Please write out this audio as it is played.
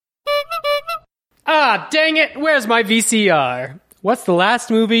Ah, dang it, where's my VCR? What's the last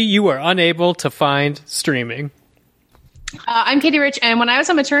movie you were unable to find streaming? I'm Katie Rich, and when I was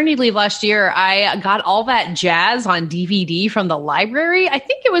on maternity leave last year, I got all that jazz on DVD from the library. I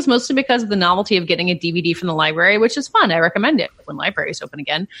think it was mostly because of the novelty of getting a DVD from the library, which is fun. I recommend it when libraries open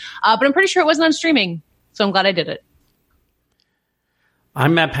again. But I'm pretty sure it wasn't on streaming, so I'm glad I did it.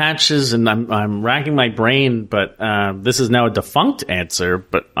 I'm Matt Patches, and I'm racking my brain, but this is now a defunct answer.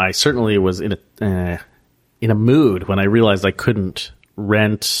 But I certainly was in a mood when I realized I couldn't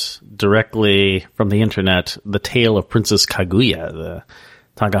rent directly from the internet The Tale of Princess Kaguya, the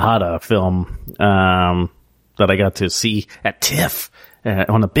Takahata film that I got to see at TIFF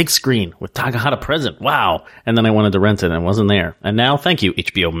on a big screen with Takahata present. Wow! And then I wanted to rent it and it wasn't there. And now, thank you,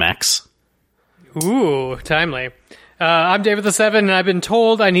 HBO Max. Ooh, timely. I'm David the Seven, and I've been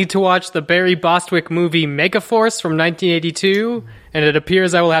told I need to watch the Barry Bostwick movie Megaforce from 1982, and it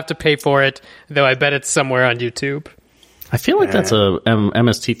appears I will have to pay for it, though I bet it's somewhere on YouTube. I feel like that's a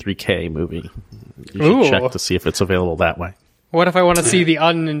MST3K movie. You should check to see if it's available that way. What if I want to see the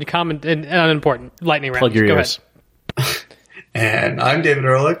unimportant lightning round? Plug your ears. And I'm David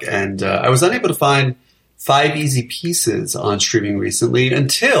Ehrlich, and I was unable to find 5 Easy Pieces on streaming recently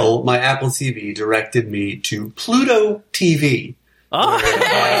until my Apple TV directed me to Pluto TV. Oh,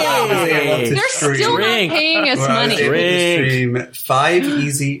 hey. They're still not paying us money. I was able to stream 5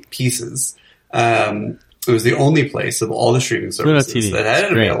 Easy Pieces. It was the only place of all the streaming services that had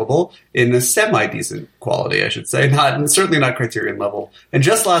it available in a semi-decent quality, I should say. Certainly not Criterion level. And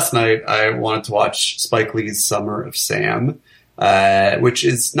just last night, I wanted to watch Spike Lee's Summer of Sam, which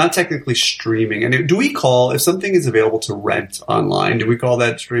is not technically streaming. And do we call, if something is available to rent online, do we call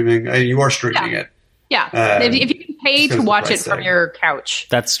that streaming? You are streaming it. Yeah. If you can pay to watch it from your couch.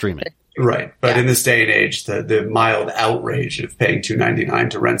 That's streaming. Right. But in this day and age, the mild outrage of paying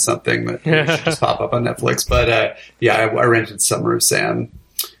 $2.99 to rent something that should just pop up on Netflix. But I rented Summer of Sam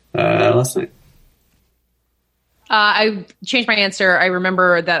last night. I changed my answer. I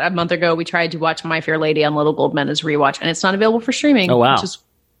remember that a month ago we tried to watch My Fair Lady on Little Gold Men as a rewatch, and it's not available for streaming. Oh, wow. Which is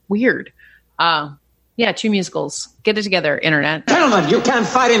weird. 2 musicals. Get it together, Internet. Gentlemen, you can't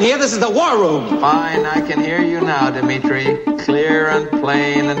fight in here. This is the war room. Fine, I can hear you now, Dimitri. Clear and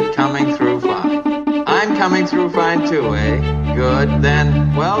plain and coming through fine. I'm coming through fine too, eh? Good.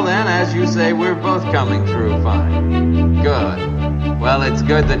 Then, as you say, we're both coming through fine. Good. Well, it's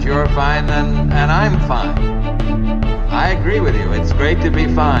good that you're fine and I'm fine. I agree with you. It's great to be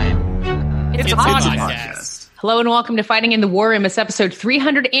fine. It's a podcast. Hello and welcome to Fighting in the War Room. It's episode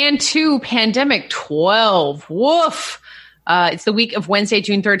 302, Pandemic 12. Woof! It's the week of Wednesday,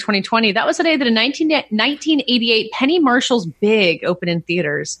 June 3rd, 2020. That was the day that a 1988 Penny Marshall's Big opened in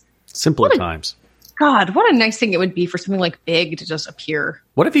theaters. Simpler times. God, what a nice thing it would be for something like Big to just appear.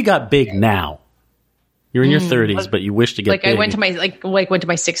 What if you got big now? You're in your 30s, but you wish to get big. I went to my went to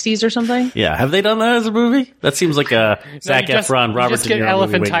my 60s or something. Yeah, have they done that as a movie? That seems like a Zac Efron, Robert just get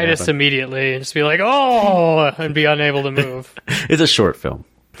elephantitis immediately and just be like, oh, and be unable to move. It's a short film.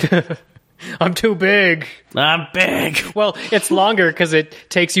 I'm too big. I'm big. Well, it's longer because it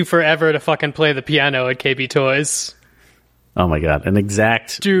takes you forever to fucking play the piano at KB Toys. Oh my god, an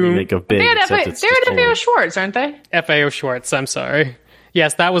exact remake of Big. They're at FAO Schwartz, aren't they? FAO Schwartz, I'm sorry.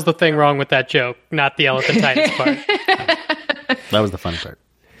 Yes, that was the thing wrong with that joke, not the elephantitis part. That was the fun part.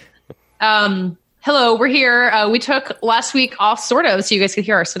 Hello, we're here. We took last week off, sort of, so you guys could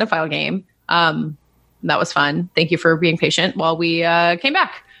hear our Cinephile game. That was fun. Thank you for being patient while we came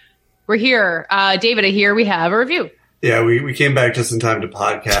back. We're here. David, I hear we have a review. Yeah, we came back just in time to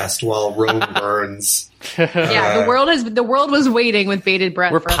podcast while Rome burns. Yeah, the world was waiting with bated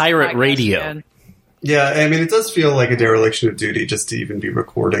breath. We're pirate radio. Again. Yeah, I mean, it does feel like a dereliction of duty just to even be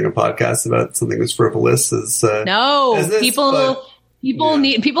recording a podcast about something as frivolous as people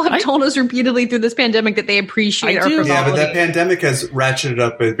have told us repeatedly through this pandemic that they appreciate our frivolity. Yeah, but that pandemic has ratcheted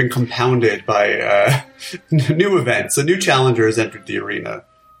up and been compounded by new events. A new challenger has entered the arena.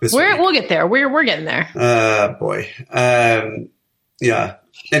 We'll get there. We're getting there. Boy. Yeah.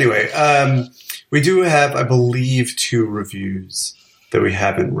 Anyway, we do have, I believe, 2 reviews that we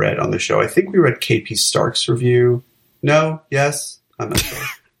haven't read on the show. I think we read KP Stark's review. No? Yes? I'm not sure.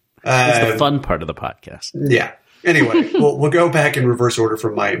 That's the fun part of the podcast. Yeah. Anyway, we'll go back in reverse order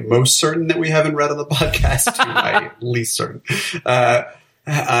from my most certain that we haven't read on the podcast to my least certain.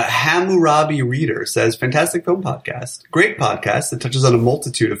 Hammurabi Reader says, fantastic film podcast. Great podcast that touches on a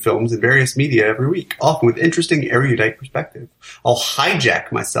multitude of films and various media every week, often with interesting, erudite perspective. I'll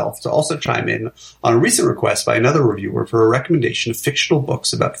hijack myself to also chime in on a recent request by another reviewer for a recommendation of fictional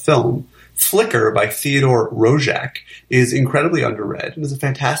books about film Flicker by Theodore Roszak is incredibly underread and is a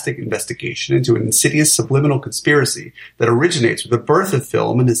fantastic investigation into an insidious subliminal conspiracy that originates with the birth of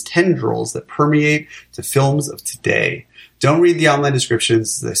film and its tendrils that permeate to films of today. Don't read the online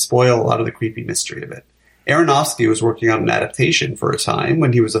descriptions. They spoil a lot of the creepy mystery of it. Aronofsky was working on an adaptation for a time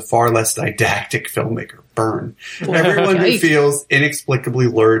when he was a far less didactic filmmaker. Burn. Everyone who feels inexplicably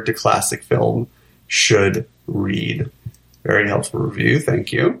lured to classic film should read. Very helpful review.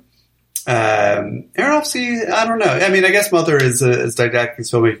 Thank you. Aronofsky, I don't know. I mean, I guess Mother is as didactic as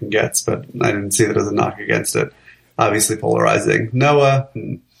filmmaking gets, but I didn't see that as a knock against it. Obviously polarizing. Noah.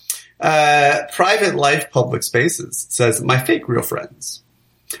 Private Life Public Spaces says, my fake real friends.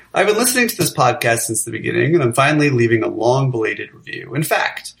 I've been listening to this podcast since the beginning, and I'm finally leaving a long belated review. In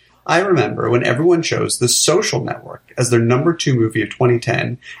fact, I remember when everyone chose The Social Network as their number 2 movie of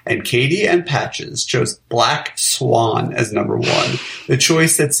 2010, and Katie and Patches chose Black Swan as number 1, the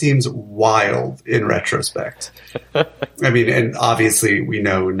choice that seems wild in retrospect. I mean, and obviously we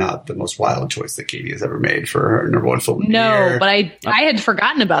know not the most wild choice that Katie has ever made for her number 1 film of the year. But I had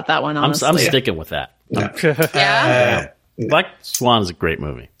forgotten about that one, honestly. I'm sticking with that. Yeah? Black Swan is a great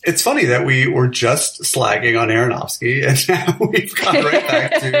movie. It's funny that we were just slagging on Aronofsky, and now we've gone right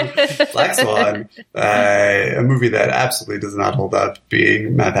back to Black Swan, a movie that absolutely does not hold up,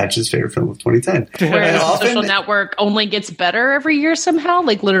 being Matt Patch's favorite film of 2010. Whereas The Social Network only gets better every year somehow,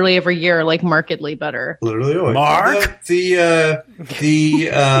 like literally every year, like markedly better. Literally always. Mark? The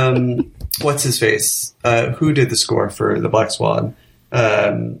what's his face? Who did the score for the Black Swan?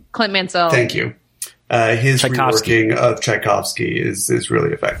 Clint Mansell. Thank you. His reworking of Tchaikovsky is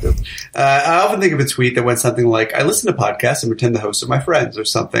really effective. I often think of a tweet that went something like, I listen to podcasts and pretend the hosts are my friends, or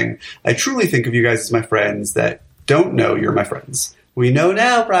something. I truly think of you guys as my friends that don't know you're my friends. We know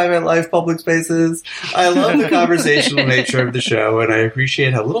now, Private Life Public Spaces. I love the conversational nature of the show, and I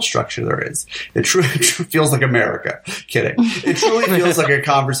appreciate how little structure there is. It truly feels like America. Kidding. It truly feels like a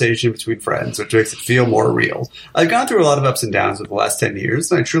conversation between friends, which makes it feel more real. I've gone through a lot of ups and downs over the last 10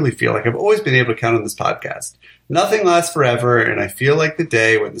 years, and I truly feel like I've always been able to count on this podcast. Nothing lasts forever, and I feel like the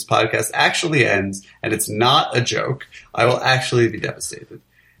day when this podcast actually ends, and it's not a joke, I will actually be devastated.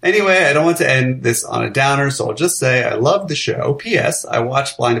 Anyway, I don't want to end this on a downer, so I'll just say I love the show. P.S. I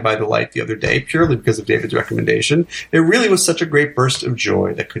watched Blinded by the Light the other day purely because of David's recommendation. It really was such a great burst of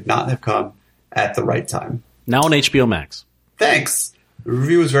joy that could not have come at the right time. Now on HBO Max. Thanks. The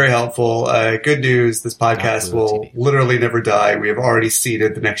review was very helpful. Good news. This podcast will literally never die. We have already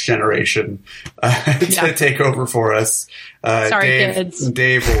seeded the next generation to take over for us. Sorry, kids.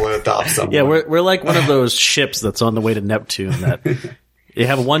 Dave will adopt someone. Yeah, we're like one of those ships that's on the way to Neptune that... You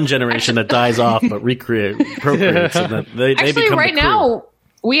have one generation that dies off, but procreates, and that they become right now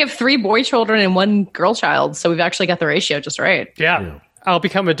we have 3 boy children and 1 girl child, so we've actually got the ratio just right. Yeah. I'll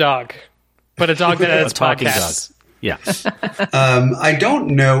become a dog, but a dog that has podcasts. Yeah. I don't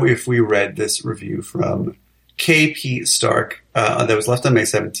know if we read this review from KP Stark that was left on May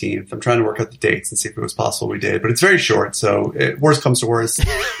 17th. I'm trying to work out the dates and see if it was possible we did, but it's very short, so worst comes to worst,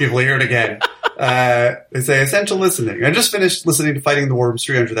 people hear it again. They say, essential listening. I just finished listening to Fighting the Worms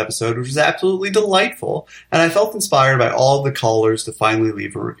 300th episode, which was absolutely delightful, and I felt inspired by all the callers to finally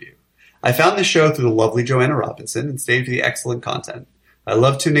leave a review. I found this show through the lovely Joanna Robinson and stayed for the excellent content. I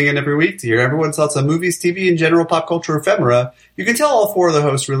love tuning in every week to hear everyone's thoughts on movies, TV, and general pop culture ephemera. You can tell all 4 of the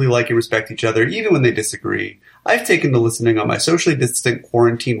hosts really like and respect each other, even when they disagree. I've taken to listening on my socially distant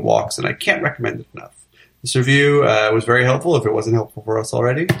quarantine walks, and I can't recommend it enough. This review was very helpful, if it wasn't helpful for us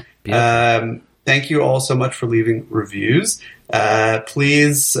already. Thank you all so much for leaving reviews.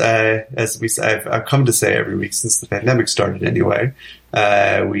 Please, as I've come to say every week since the pandemic started anyway,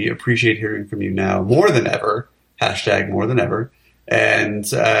 we appreciate hearing from you now more than ever. # more than ever. And,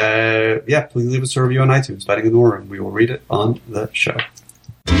 please leave us a review on iTunes, Fighting in the War Room. We will read it on the show.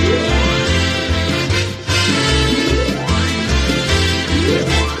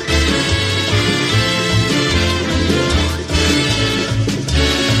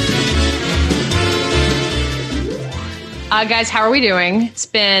 Guys, how are we doing? It's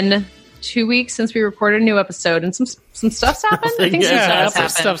been 2 weeks since we recorded a new episode, and some stuff's happened. I think some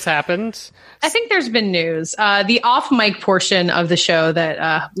stuff's happened. I think there's been news. The off-mic portion of the show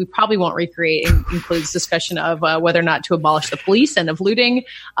that we probably won't recreate includes discussion of whether or not to abolish the police and of looting.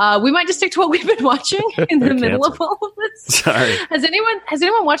 We might just stick to what we've been watching in the middle of all of this. Sorry. Has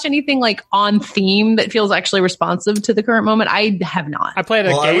anyone watched anything like on theme that feels actually responsive to the current moment? I have not. I played a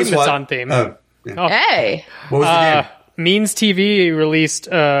game that's on theme. Oh, yeah. Hey. What was the game? Means TV released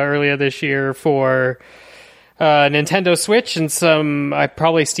earlier this year for Nintendo Switch and some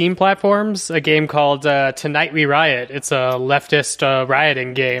probably Steam platforms, a game called Tonight We Riot. It's a leftist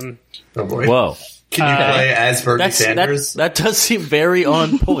rioting game. Oh boy. Whoa. Can you play as Bernie Sanders? That does seem very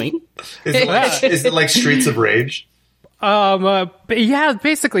on point. Is it like Streets of Rage? Yeah,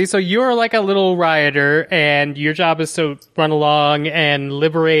 basically. So you're like a little rioter, and your job is to run along and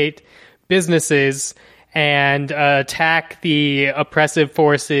liberate businesses and attack the oppressive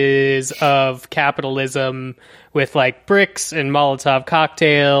forces of capitalism with like bricks and Molotov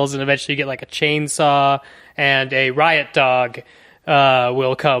cocktails, and eventually you get like a chainsaw, and a riot dog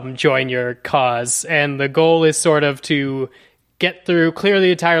will come join your cause. And the goal is sort of to get through, clear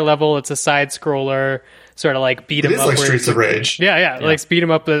the entire level. It's a side scroller, sort of like beat 'em up. It is like Streets of Rage. Yeah, like beat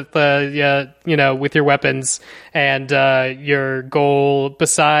 'em up with with your weapons. And your goal,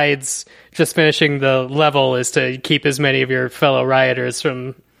 besides just finishing the level, is to keep as many of your fellow rioters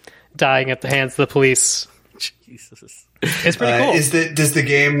from dying at the hands of the police. Jesus, it's pretty cool. Does the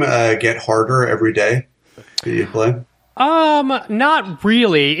game get harder every day that you play? Not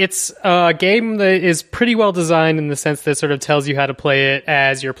really. It's a game that is pretty well designed in the sense that it sort of tells you how to play it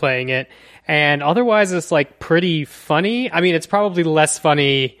as you're playing it. And otherwise it's like pretty funny. I mean, it's probably less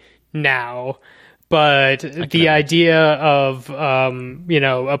funny now, but the idea of,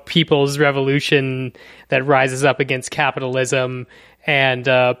 a people's revolution that rises up against capitalism, and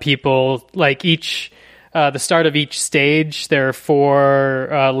people like the start of each stage, there are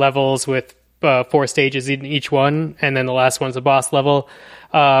 4 levels with 4 stages in each one, and then the last one's a boss level.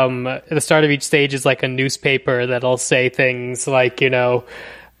 The start of each stage is like a newspaper that'll say things like,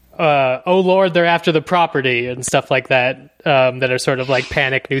 oh Lord, they're after the property and stuff like that, that are sort of like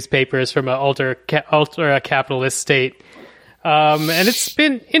panic newspapers from an ultra capitalist state. And it's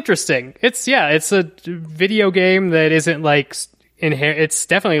been interesting. It's a video game that isn't like it's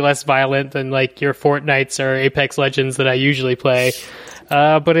definitely less violent than like your Fortnites or Apex Legends that I usually play.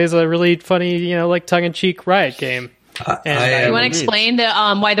 But is a really funny, like tongue-in-cheek riot game. Do you want to explain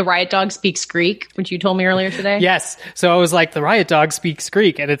why the riot dog speaks Greek, which you told me earlier today? Yes. So I was like, the riot dog speaks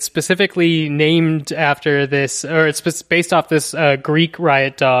Greek, and it's specifically named after this, or it's based off this Greek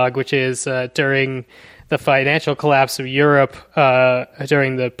riot dog, which is during the financial collapse of Europe,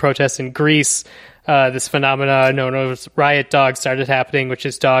 during the protests in Greece. This phenomena known as riot dogs started happening, which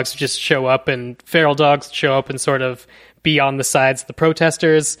is dogs just show up, and feral dogs show up and sort of be on the sides of the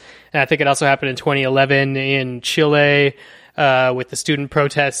protesters. And I think it also happened in 2011 in Chile with the student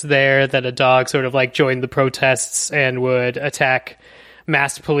protests there, that a dog sort of like joined the protests and would attack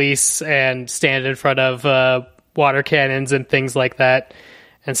masked police and stand in front of water cannons and things like that.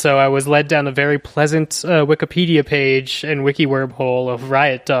 And so I was led down a very pleasant Wikipedia page and wiki wormhole of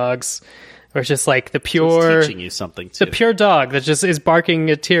riot dogs, where it's just like the pure, teaching you something too. The pure dog that just is barking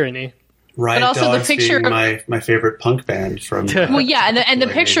at tyranny. Riot but also Dogs the picture being my favorite punk band from. Well, yeah, and the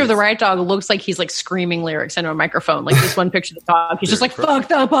picture of the riot dog looks like he's like screaming lyrics into a microphone. Like this one picture of the dog, he's just like "fuck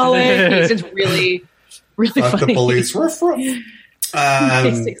the police." It's really, really fuck funny. The police.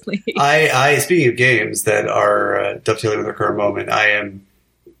 Basically, I speaking of games that are dovetailing with our current moment, I am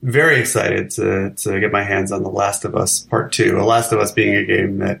very excited to get my hands on The Last of Us Part 2. The Last of Us being a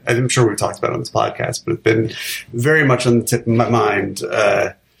game that I'm sure we've talked about on this podcast, but it's been very much on the tip of my mind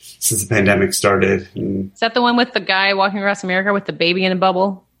since the pandemic started. Is that the one with the guy walking across America with the baby in a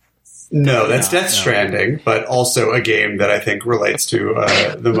bubble? No, that's Death Stranding, but also a game that I think relates to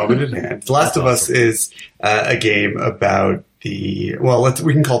the moment at hand. The Last of Us is a game about we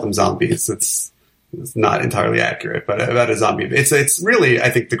can call them zombies. It's not entirely accurate, but about a zombie. It's really,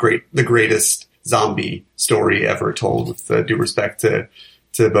 I think, the greatest zombie story ever told, with due respect to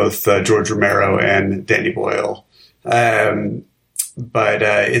both George Romero and Danny Boyle. But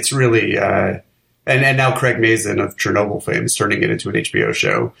it's really, and now Craig Mazin of Chernobyl fame is turning it into an HBO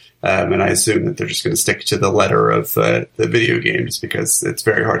show. And I assume that they're just going to stick to the letter of the video game, just because it's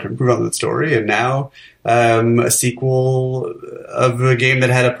very hard to improve on the story. And now a sequel of a game that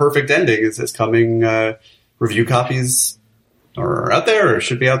had a perfect ending is coming. Review copies are out there, or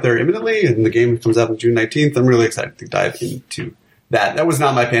should be out there imminently, and the game comes out on June 19th. I'm really excited to dive into that. That was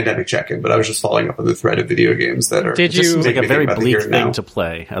not my pandemic check-in, but I was just following up on the thread of video games that are like a very bleak thing to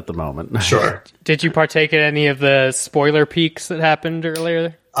play at the moment. Sure. Did you partake in any of the spoiler peaks that happened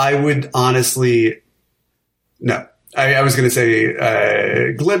earlier? I would honestly, no. I was going to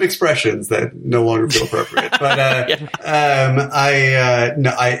say glib expressions that no longer feel appropriate, but I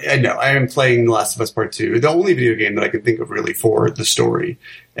am playing The Last of Us Part 2, the only video game that I can think of really for the story,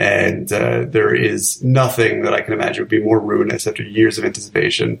 and there is nothing that I can imagine would be more ruinous after years of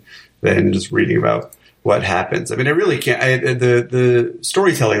anticipation than just reading about what happens. I mean, I really can't. The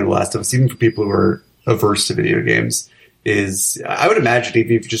storytelling of The Last of Us, even for people who are averse to video games is, I would imagine if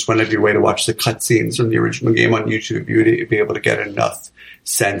you just went out of your way to watch the cutscenes from the original game on YouTube, you would be able to get enough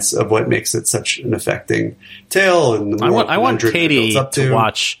sense of what makes it such an affecting tale. And the I want Katie to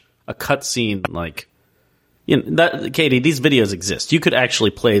watch a cutscene like, Katie, these videos exist. You could actually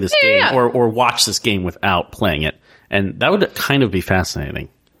play this game or watch this game without playing it. And that would kind of be fascinating.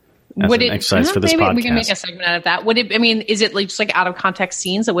 Would it exercise for this maybe podcast. We can make a segment out of that. Would it? I mean, is it like just like out of context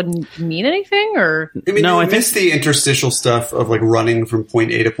scenes that wouldn't mean anything, or? I mean, I miss the interstitial stuff of like running from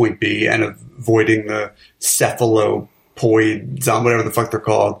point A to point B and avoiding the cephalopoid, whatever the fuck they're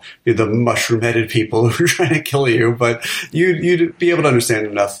called, the mushroom-headed people who are trying to kill you. But you'd be able to understand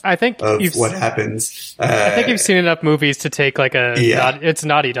enough. I think of what happens. I think you've seen enough movies to take like it's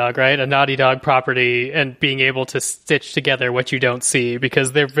Naughty Dog, right? A Naughty Dog property, and being able to stitch together what you don't see,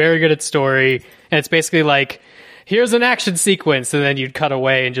 because they're very good at story, and it's basically like, here's an action sequence, and then you'd cut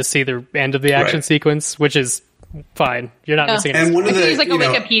away and just see the end of the action sequence, which is fine. You're not missing anything. And one of the, use like a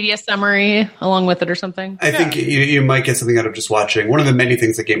Wikipedia summary along with it or something. I think you might get something out of just watching. One of the many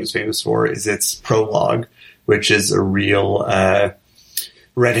things the game is famous for is its prologue, which is a real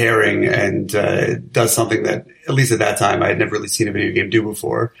red herring and does something that, at least at that time, I had never really seen a video game do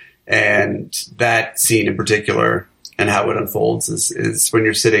before. And that scene in particular and how it unfolds is when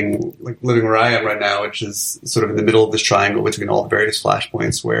you're sitting, like living where I am right now, which is sort of in the middle of this triangle between all the various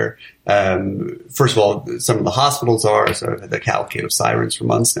flashpoints where, first of all, some of the hospitals are, so I've had the cavalcade of sirens for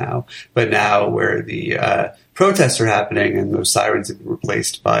months now, but now where the protests are happening and those sirens have been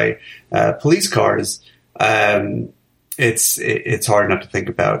replaced by police cars, it's hard not to think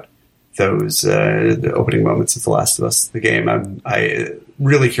about those the opening moments of The Last of Us, the game. I'm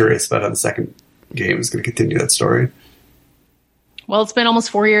really curious about how the second game is going to continue that story. Well, it's been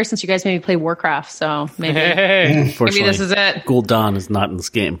almost 4 years since you guys made me play Warcraft, so maybe this is it. Gul'dan is not in this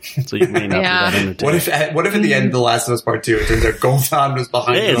game, so you may not be that entertained. What if at the end of The Last of Us Part 2, it turns out Gul'dan was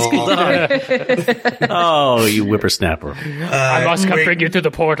behind it all? Oh, you whippersnapper. I must bring you through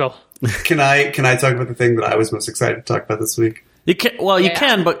the portal. Can I talk about the thing that I was most excited to talk about this week? You can, you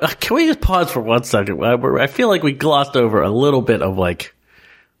can, but can we just pause for 1 second? I feel like we glossed over a little bit of like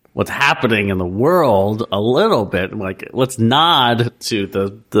what's happening in the world a little bit. Like, let's nod to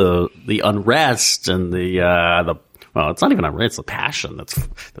the unrest and it's not even unrest, it's the passion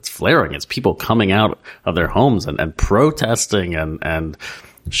that's flaring. It's people coming out of their homes and protesting and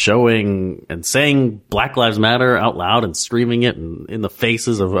showing and saying Black Lives Matter out loud and screaming it in the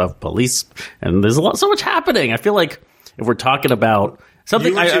faces of police. And there's so much happening. I feel like if we're talking about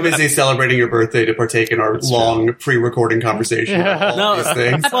something, you were too busy celebrating your birthday to partake in our long pre-recording conversation about all these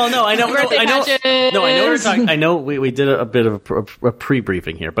things. Well, no, I know we're talking. I know we did a bit of a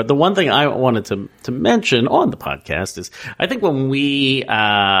pre-briefing here, but the one thing I wanted to mention on the podcast is I think when we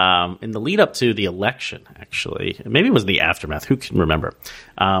in the lead up to the election, actually, maybe it was the aftermath. Who can remember?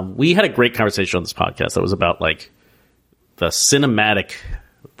 We had a great conversation on this podcast that was about like the cinematic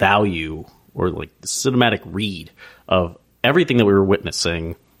value or like the cinematic read of everything that we were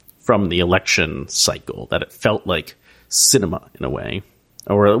witnessing from the election cycle, that it felt like cinema in a way,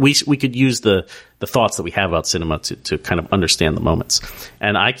 or we could use the thoughts that we have about cinema to kind of understand the moments.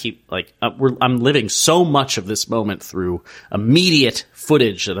 And I keep like, I'm living so much of this moment through immediate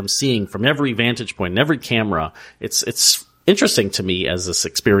footage that I'm seeing from every vantage point and every camera. It's interesting to me as this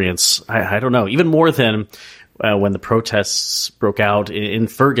experience. I don't know, even more than when the protests broke out in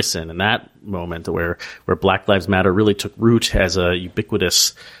Ferguson, in that moment where Black Lives Matter really took root as a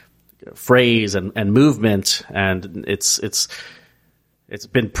ubiquitous phrase and movement, and it's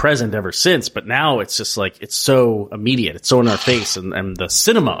been present ever since. But now it's just like, it's so immediate, it's so in our face, and the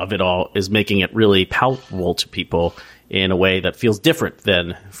cinema of it all is making it really palpable to people in a way that feels different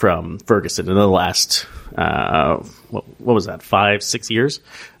than from Ferguson in the last what was that, 5-6 years.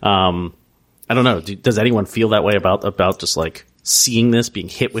 I don't know. Does anyone feel that way about just like seeing this, being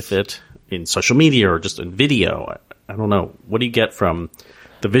hit with it in social media or just in video? I don't know. What do you get from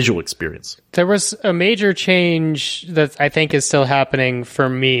the visual experience? There was a major change that I think is still happening for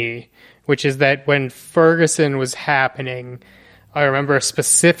me, which is that when Ferguson was happening, I remember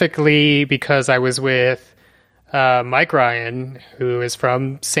specifically because I was with Mike Ryan, who is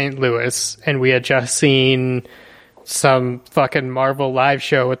from St. Louis, and we had just seen some fucking Marvel live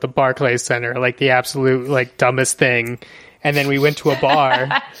show at the Barclays Center, like the absolute like dumbest thing. And then we went to a bar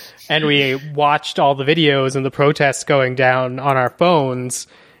and we watched all the videos and the protests going down on our phones.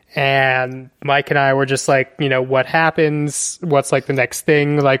 And Mike and I were just like, what happens? What's like the next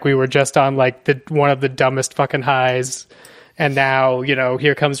thing? Like we were just on like one of the dumbest fucking highs. And now,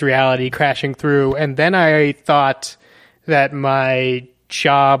 here comes reality crashing through. And then I thought that my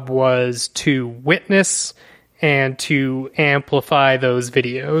job was to witness and to amplify those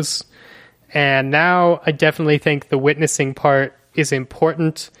videos. And now I definitely think the witnessing part is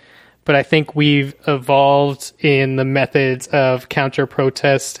important, but I think we've evolved in the methods of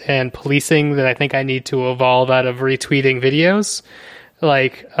counter-protest and policing that I think I need to evolve out of retweeting videos.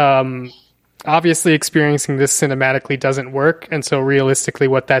 Like, obviously experiencing this cinematically doesn't work, and so realistically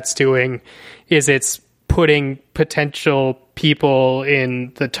what that's doing is it's putting potential people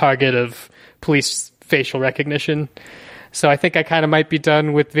in the target of police facial recognition. So I think I kind of might be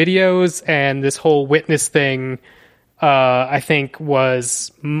done with videos, and this whole witness thing, I think,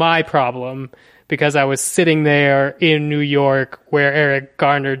 was my problem, because I was sitting there in New York where Eric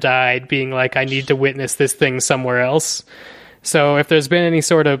Garner died, being like, I need to witness this thing somewhere else. So if there's been any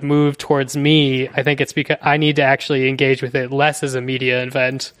sort of move towards me, I think it's because I need to actually engage with it less as a media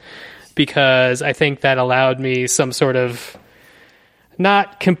event, because I think that allowed me some sort of,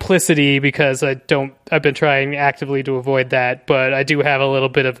 not complicity, because I've been trying actively to avoid that, but I do have a little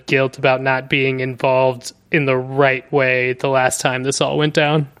bit of guilt about not being involved in the right way the last time this all went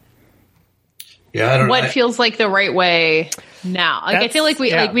down. Yeah, I don't know. What feels like the right way now? Like, I feel like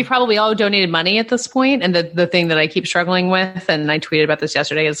we probably all donated money at this point, and the thing that I keep struggling with, and I tweeted about this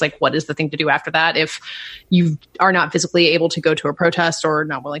yesterday, is like, what is the thing to do after that if you are not physically able to go to a protest or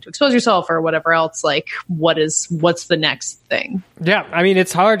not willing to expose yourself or whatever else? Like, what's the next thing? Yeah, I mean,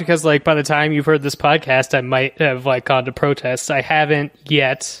 it's hard because, like, by the time you've heard this podcast, I might have, like, gone to protests. I haven't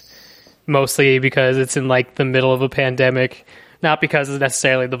yet, mostly because it's in, like, the middle of a pandemic. Not because of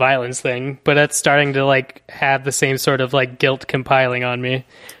necessarily the violence thing, but it's starting to, like, have the same sort of, like, guilt compiling on me.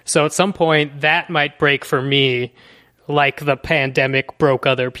 So at some point, that might break for me, like the pandemic broke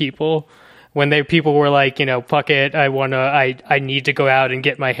other people. When people were like, you know, fuck it, I need to go out and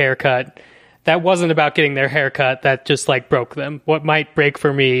get my hair cut. That wasn't about getting their hair cut. That just, like, broke them. What might break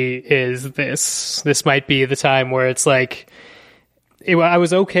for me is this. This might be the time where it's like, I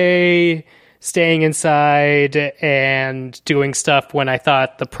was okay staying inside and doing stuff when I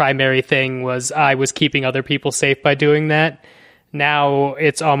thought the primary thing was I was keeping other people safe by doing that. Now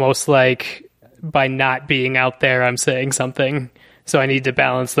it's almost like by not being out there, I'm saying something. So I need to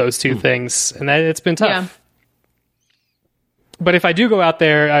balance those two things. And it's been tough. Yeah. But if I do go out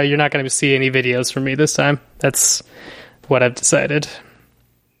there, you're not going to see any videos from me this time. That's what I've decided.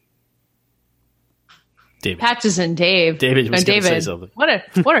 David. Patches and Dave. David was going to say something.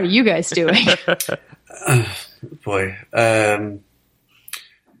 What are you guys doing? Boy. I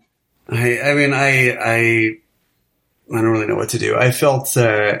mean, I don't really know what to do. I felt,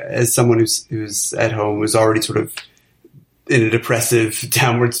 as someone who's at home, who's already sort of in a depressive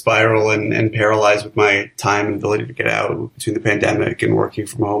downward spiral and paralyzed with my time and ability to get out between the pandemic and working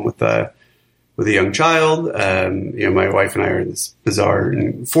from home with a young child. You know, my wife and I are in this bizarre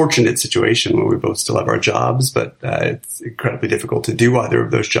and fortunate situation where we both still have our jobs, but it's incredibly difficult to do either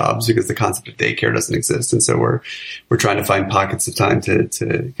of those jobs because the concept of daycare doesn't exist. And so we're trying to find pockets of time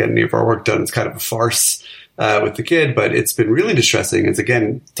to get any of our work done. It's kind of a farce with the kid, but it's been really distressing. It's,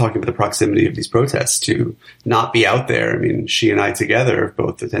 again, talking about the proximity of these protests to not be out there. I mean, she and I together have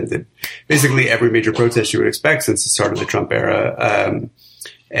both attended basically every major protest you would expect since the start of the Trump era.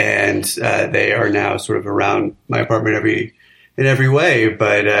 And they are now sort of around my apartment in every way.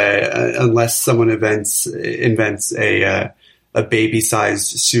 But unless someone invents a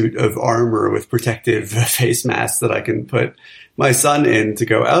baby-sized suit of armor with protective face masks that I can put my son in to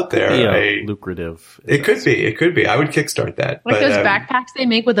go out there, lucrative. It could be. I would kickstart that. Like those backpacks they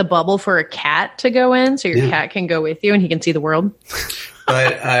make with a bubble for a cat to go in, so your cat can go with you and he can see the world.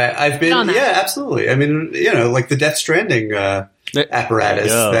 But I've been, absolutely. I mean, you know, like the Death Stranding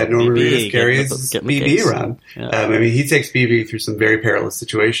apparatus that Norman Reedus carries BB around. Yeah. I mean, he takes BB through some very perilous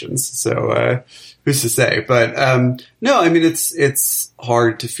situations. So who's to say? But no, I mean, it's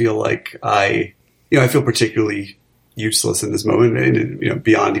hard to feel like I feel particularly useless in this moment, and you know,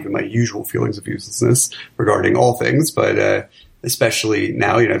 beyond even my usual feelings of uselessness regarding all things. But especially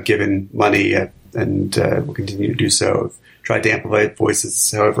now, you know, I've given money and will continue to do so. I've tried to amplify voices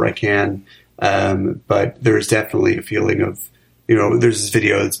however I can. But there's definitely a feeling of, you know, there's this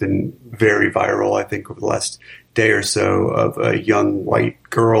video that's been very viral, I think, over the last day or so of a young white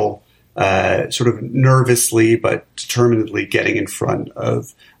girl sort of nervously but determinedly getting in front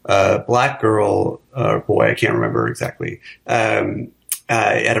of a black girl or boy, I can't remember exactly,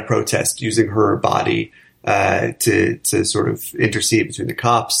 at a protest, using her body to sort of intercede between the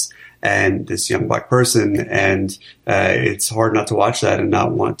cops and this young black person. And it's hard not to watch that and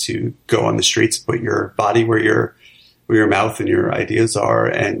not want to go on the streets, put your body where your mouth and your ideas are,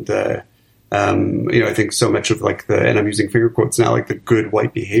 and I think so much of like and I'm using finger quotes now, like the good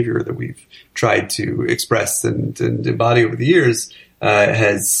white behavior that we've tried to express and embody over the years,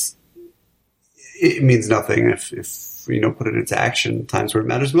 it means nothing if you don't put it into action at times where it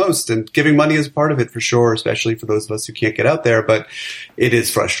matters most. And giving money is part of it for sure, especially for those of us who can't get out there, but it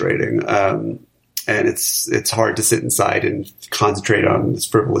is frustrating. And it's hard to sit inside and concentrate on this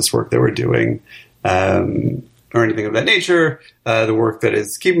frivolous work that we're doing, or anything of that nature. The work that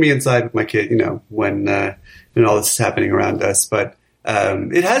is keeping me inside with my kid, when all this is happening around us. But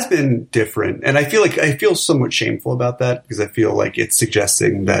it has been different, and I feel somewhat shameful about that, because I feel like it's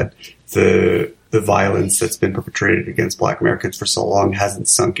suggesting that the violence that's been perpetrated against Black Americans for so long hasn't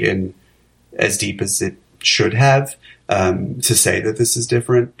sunk in as deep as it should have, to say that this is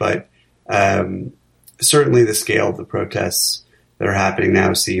different. But certainly the scale of the protests that are happening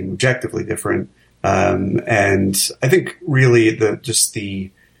now seem objectively different. And I think really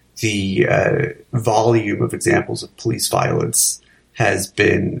the volume of examples of police violence has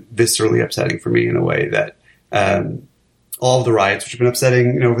been viscerally upsetting for me in a way that all of the riots, which have been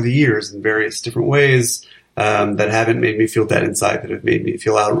upsetting over the years in various different ways, that haven't made me feel dead inside, that have made me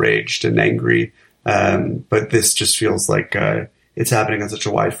feel outraged and angry. But this just feels like it's happening on such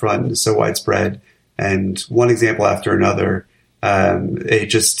a wide front and is so widespread. And one example after another,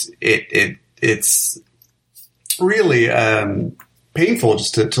 it's really painful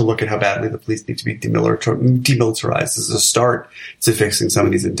just to look at how badly the police need to be demilitarized as a start to fixing some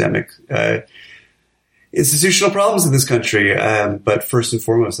of these endemic institutional problems in this country. But first and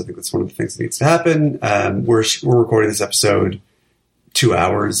foremost, I think that's one of the things that needs to happen. We're recording this episode 2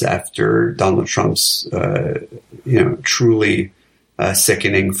 hours after Donald Trump's, truly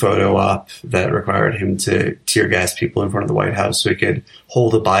sickening photo op that required him to tear gas people in front of the White House so he could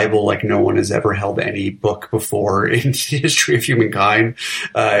hold a Bible like no one has ever held any book before in the history of humankind,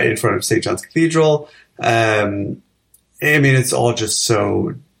 in front of St. John's Cathedral. It's all just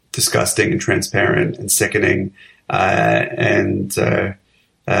so disgusting and transparent and sickening. I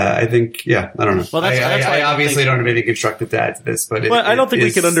think, I don't know. Well, I obviously don't have anything constructive to add to this, but I don't think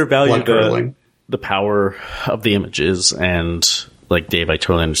we can undervalue the power of the images. And like Dave, I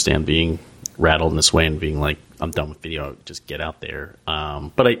totally understand being rattled in this way and being like, I'm done with video, just get out there.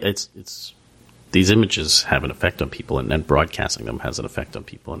 But it's these images have an effect on people, and broadcasting them has an effect on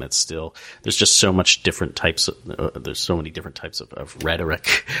people. And it's still, there's just so much different types of, there's so many different types of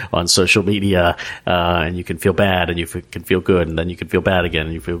rhetoric on social media. And you can feel bad and you can feel good, and then you can feel bad again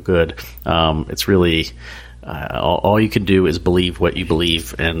and you feel good. It's really, all you can do is believe what you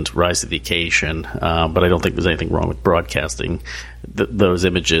believe and rise to the occasion. But I don't think there's anything wrong with broadcasting those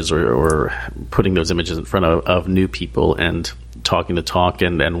images or putting those images in front of new people and talking the talk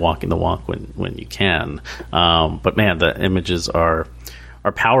and walking the walk when you can. But man, the images are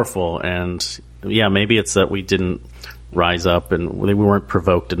powerful, and maybe it's that we didn't rise up and we weren't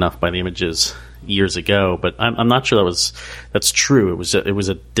provoked enough by the images years ago, but I'm not sure that's true. It was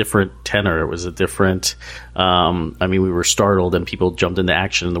a different tenor. It was a different, we were startled and people jumped into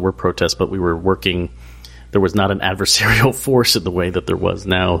action and there were protests, but we were working. There was not an adversarial force in the way that there was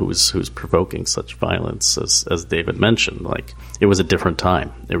now who's provoking such violence, as David mentioned. Like, it was a different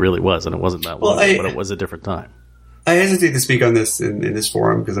time. It really was, and it wasn't that long ago, but it was a different time. I hesitate to speak on this in this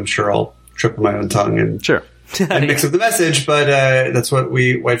forum because I'm sure I'll trip on my own tongue and sure. and mix up the message, but that's what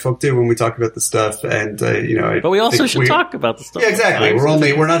we white folk do when we talk about this stuff. And but we also should talk about the stuff. Yeah, exactly.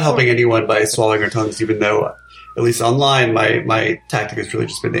 We're not helping anyone by swallowing our tongues, even though, at least online, my tactic has really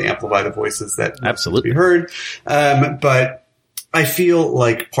just been to amplify the voices that absolutely be heard. But I feel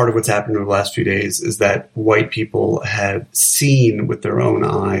like part of what's happened over the last few days is that white people have seen with their own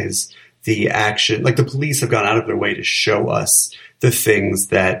eyes the action. Like, the police have gone out of their way to show us the things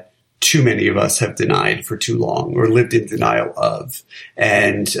that too many of us have denied for too long or lived in denial of.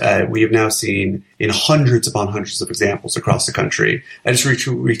 And we have now seen in hundreds upon hundreds of examples across the country. I just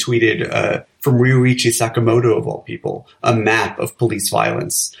retweeted from Ryuichi Sakamoto, of all people, a map of police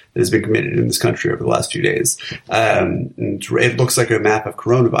violence that has been committed in this country over the last few days. And it looks like a map of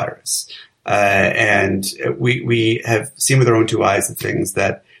coronavirus. And we have seen with our own two eyes the things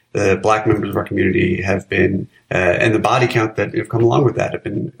that the Black members of our community have been, and the body count that have come along with that have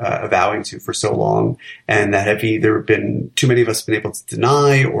been avowing to for so long, and that have either been too many of us have been able to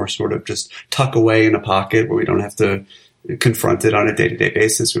deny or sort of just tuck away in a pocket where we don't have to confront it on a day-to-day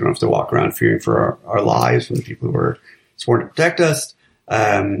basis. We don't have to walk around fearing for our lives from the people who are sworn to protect us.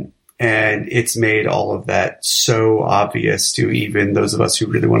 And it's made all of that so obvious to even those of us who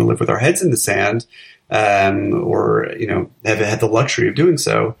really want to live with our heads in the sand, or, have had the luxury of doing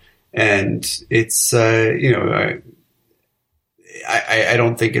so. And it's, I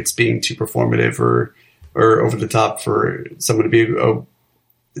don't think it's being too performative or over the top for someone to be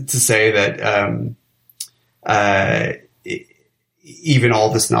to say that even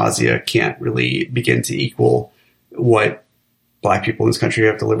all this nausea can't really begin to equal what Black people in this country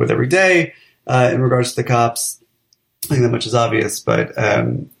have to live with every day in regards to the cops. I think that much is obvious, but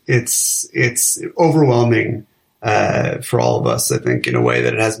it's overwhelming for all of us, I think, in a way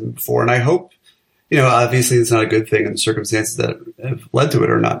that it hasn't been before. And I hope, obviously it's not a good thing, and the circumstances that have led to it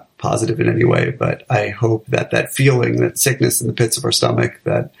are not positive in any way, but I hope that feeling, that sickness in the pits of our stomach,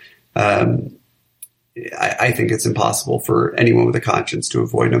 that I think it's impossible for anyone with a conscience to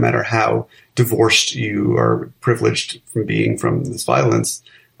avoid, no matter how divorced you are privileged from being from this violence,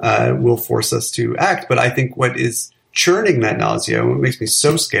 will force us to act. But I think what is churning that nausea, what makes me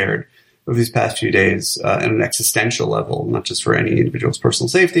so scared of these past few days at an existential level, not just for any individual's personal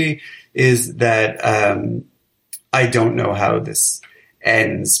safety, is that I don't know how this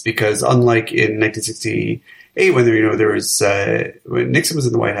ends, because unlike in 1968, when there was when Nixon was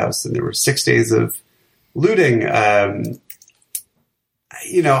in the White House and there were 6 days of looting, there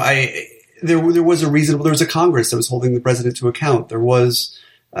was a Congress that was holding the president to account. There were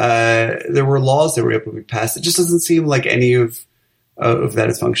laws that were able to be passed. It just doesn't seem like any of that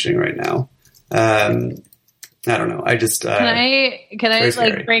is functioning right now. I don't know. I just can I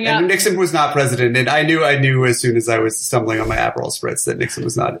bring up? And Nixon was not president, and I knew as soon as I was stumbling on my Aperol spritz that Nixon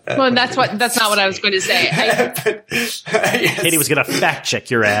was not. Well, that's not what I was going to say. Yes. Katie was going to fact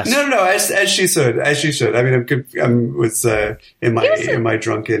check your ass. No. As she should. I mean, I was in my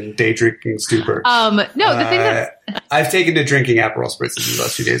drunken day drinking stupor. No, the thing that I've taken to drinking Aperol spritzes in the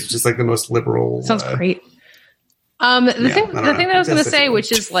last few days, which is like the most liberal. Sounds great. The thing that I was going to say,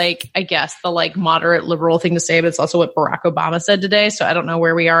 which is I guess the moderate liberal thing to say, but it's also what Barack Obama said today. So I don't know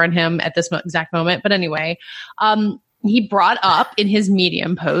where we are in him at this exact moment. But anyway, he brought up in his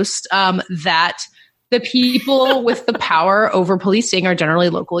Medium post that the people with the power over policing are generally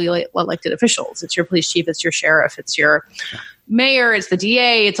locally elected officials. It's your police chief, it's your sheriff, it's your mayor, it's the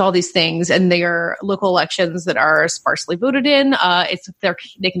DA, it's all these things, and they are local elections that are sparsely voted in.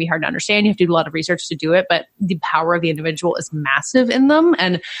 They can be hard to understand. You have to do a lot of research to do it, but the power of the individual is massive in them.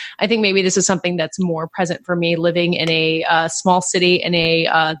 And I think maybe this is something that's more present for me living in a small city in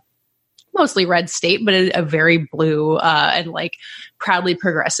a mostly red state, but a very blue and proudly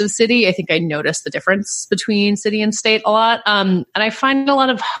progressive city. I think I noticed the difference between city and state a lot. And I find a lot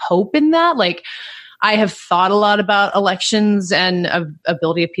of hope in that. I have thought a lot about elections and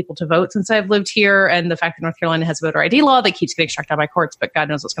ability of people to vote since I've lived here. And the fact that North Carolina has a voter ID law that keeps getting struck down by courts, but God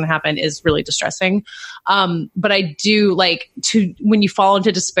knows what's going to happen, is really distressing. But I do when you fall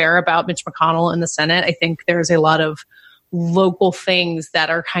into despair about Mitch McConnell in the Senate, I think there's a lot of local things that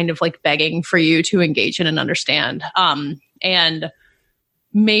are kind of begging for you to engage in and understand. And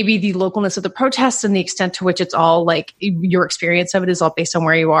maybe the localness of the protests and the extent to which it's all your experience of it is all based on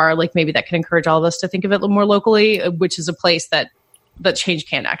where you are. Maybe that can encourage all of us to think of it a little more locally, which is a place that change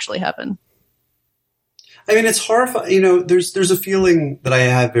can actually happen. I mean, it's horrifying. There's a feeling that I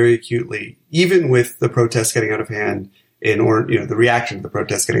have very acutely, even with the protests getting out of hand the reaction to the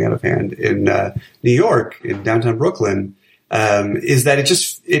protests getting out of hand in New York, in downtown Brooklyn, is that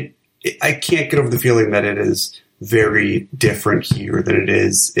I can't get over the feeling that it is very different here than it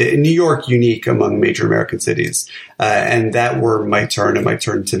is in New York, unique among major American cities. And that were my turn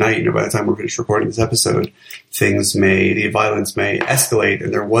tonight. By the time we're finished recording this episode, the violence may escalate.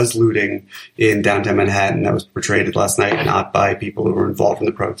 And there was looting in downtown Manhattan that was portrayed last night, not by people who were involved in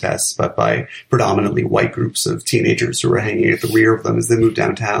the protests, but by predominantly white groups of teenagers who were hanging at the rear of them as they moved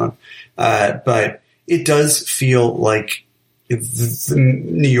downtown. But it does feel like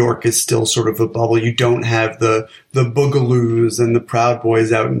New York is still sort of a bubble. You don't have the boogaloos and the Proud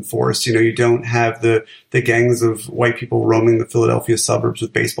Boys out in force. You don't have the gangs of white people roaming the Philadelphia suburbs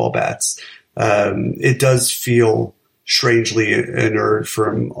with baseball bats. It does feel strangely inert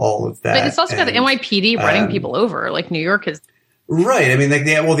from all of that. But it's also got the NYPD running people over, New York is. Right. I mean, the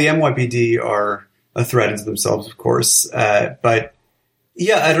NYPD are a threat to themselves, of course. But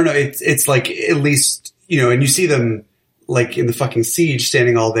yeah, I don't know. It's at least, and you see them in the fucking Siege,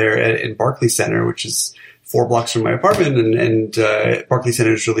 standing all there in Barclays Center, which is 4 blocks from my apartment. And Barclays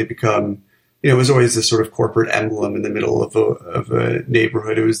Center has really become, it was always this sort of corporate emblem in the middle of a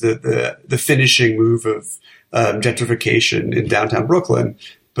neighborhood. It was the finishing move of gentrification in downtown Brooklyn.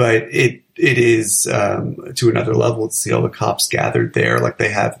 But it is to another level to see all the cops gathered there, like they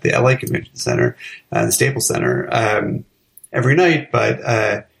have at the LA Convention Center, the Staples Center, every night.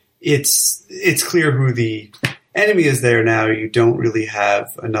 But it's clear who the enemy is there now. You don't really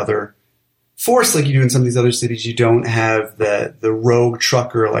have another force like you do in some of these other cities. You don't have the rogue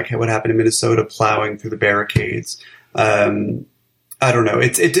trucker like what happened in Minnesota plowing through the barricades. I don't know.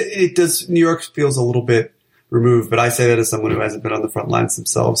 It does. New York feels a little bit removed, but I say that as someone who hasn't been on the front lines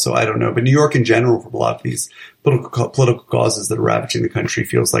themselves, so I don't know. But New York in general, from a lot of these political causes that are ravaging the country,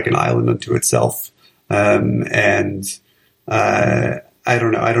 feels like an island unto itself. I don't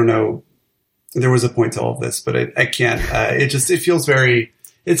know. I don't know. There was a point to all of this, but I can't. It feels very.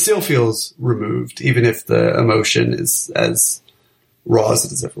 It still feels removed, even if the emotion is as raw as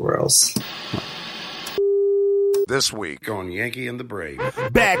it is everywhere else. This week on Yankee and the Brave.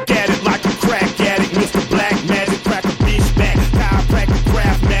 Back at it like a crack addict, Mr. Black Magic, crack a bitch back, chiropractic,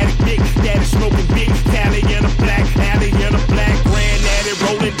 craftmatic, big daddy smoking big Cali in a black alley in a black granddaddy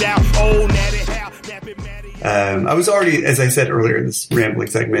rolling down old natty how nappy matty. I was already, as I said earlier in this rambling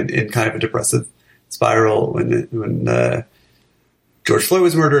segment, in kind of a depressive spiral when George Floyd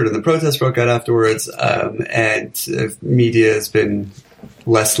was murdered and the protests broke out afterwards, and media has been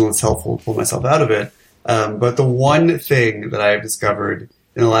less and less helpful to pull myself out of it. But the one thing that I have discovered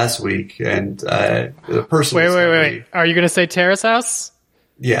in the last week, and the personal Wait. Are you going to say Terrace House?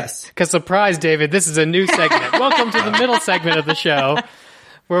 Yes. Because surprise, David, this is a new segment. Welcome to the middle segment of the show,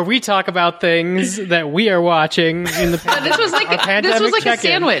 where we talk about things that we are watching in the This was like a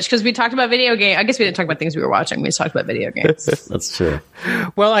sandwich, because we talked about video games. I guess we didn't talk about things we were watching. We just talked about video games. That's true.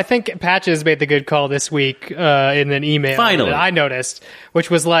 Well, I think Patches made the good call this week in an email Finally. that I noticed, which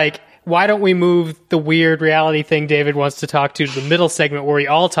was like, why don't we move the weird reality thing David wants to talk to the middle segment where we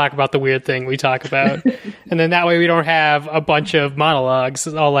all talk about the weird thing we talk about? And then that way we don't have a bunch of monologues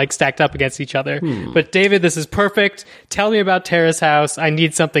all like stacked up against each other. But David, this is perfect. Tell me about Terrace House. I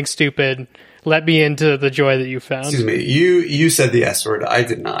need something stupid. Let me into the joy that you found. Excuse me. You said the S word. I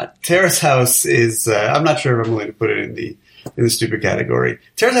did not. Terrace House is, I'm not sure if I'm willing to put it in the stupid category.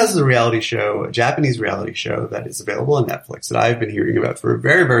 Terrace House is a reality show, a Japanese reality show that is available on Netflix that I've been hearing about for a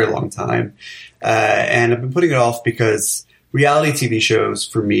very, very long time. And I've been putting it off because reality TV shows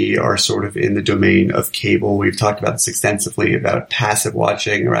for me are sort of in the domain of cable. We've talked about this extensively about passive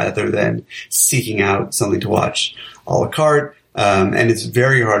watching rather than seeking out something to watch a la carte. And it's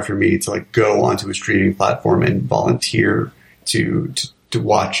very hard for me to like go onto a streaming platform and volunteer to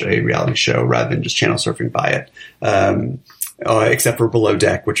watch a reality show rather than just channel surfing by it. Except for Below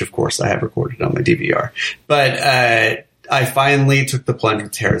Deck, which of course I have recorded on my DVR. But I finally took the plunge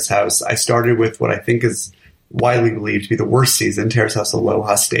with Terrace House. I started with what I think is widely believed to be the worst season, Terrace House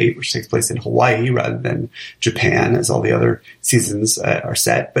Aloha State, which takes place in Hawaii rather than Japan, as all the other seasons are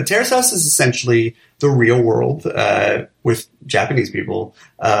set. But Terrace House is essentially the real world with Japanese people,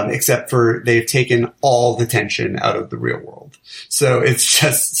 except for they've taken all the tension out of the real world. So it's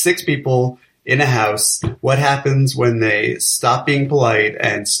just 6 people in a house. What happens when they stop being polite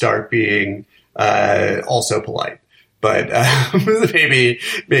and start being also polite? But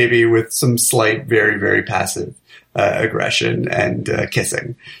maybe with some slight, very, very passive aggression and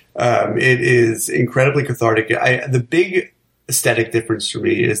kissing. It is incredibly cathartic. The big aesthetic difference for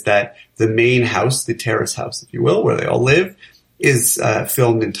me is that the main house, the terrace house, if you will, where they all live, is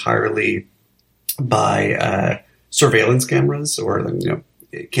filmed entirely by surveillance cameras, or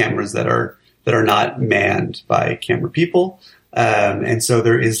cameras that are not manned by camera people. And so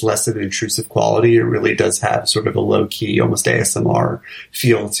there is less of an intrusive quality. It really does have sort of a low-key, almost ASMR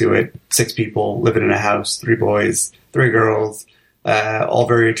feel to it. 6 people living in a house, 3 boys, 3 girls, all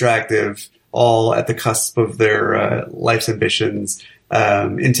very attractive, all at the cusp of their life's ambitions.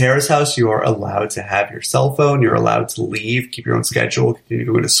 In Terrace House, you are allowed to have your cell phone. You're allowed to leave, keep your own schedule, continue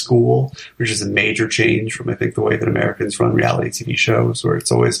to go to school, which is a major change from, I think, the way that Americans run reality TV shows, where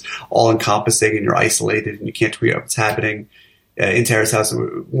it's always all-encompassing and you're isolated and you can't tweet out what's happening. In Terrace House,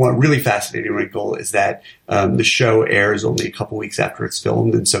 one really fascinating wrinkle is that the show airs only a couple weeks after it's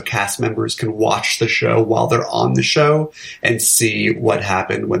filmed, and so cast members can watch the show while they're on the show and see what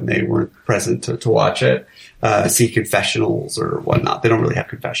happened when they weren't present to watch it. See confessionals or whatnot. They don't really have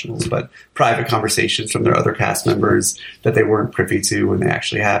confessionals, but private conversations from their other cast members that they weren't privy to when they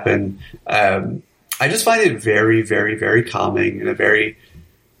actually happened. I just find it very, very, very calming in a very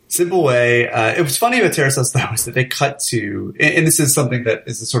simple way. It was funny about Terrace House, though, is that they cut to, and this is something that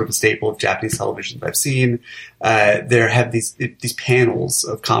is a sort of a staple of Japanese television that I've seen. There have these panels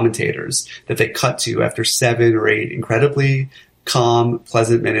of commentators that they cut to after 7 or 8 incredibly calm,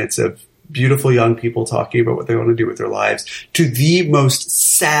 pleasant minutes of beautiful young people talking about what they want to do with their lives, to the most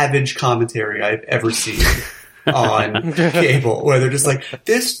savage commentary I've ever seen on cable, where they're just like,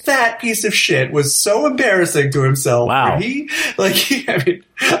 this fat piece of shit was so embarrassing to himself. Wow. They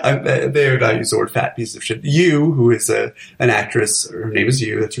would not use the word fat piece of shit. Yu, who is an actress, her name is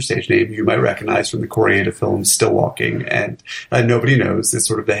Yu, that's her stage name, you might recognize from the Korean film Still Walking, and Nobody Knows is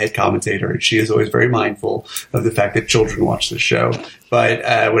sort of the head commentator, and she is always very mindful of the fact that children watch the show, but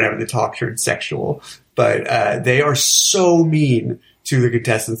whenever the talk turns sexual. But they are so mean to the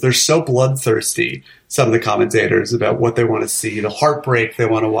contestants. They're so bloodthirsty, some of the commentators, about what they want to see, the heartbreak they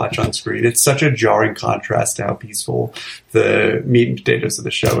want to watch on screen. It's such a jarring contrast to how peaceful the meat and potatoes of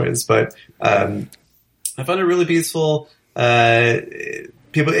the show is. But I found it really peaceful.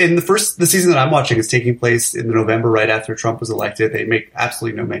 People in the season that I'm watching is taking place in the November right after Trump was elected. They make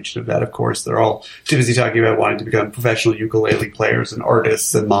absolutely no mention of that, of course. They're all too busy talking about wanting to become professional ukulele players and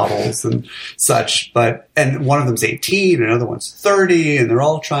artists and models and such. And one of them's 18, another one's 30, and they're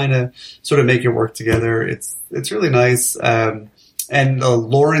all trying to sort of make it work together. It's really nice. And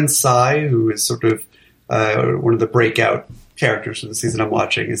Lauren Tsai, who is sort of one of the breakout characters from the season I'm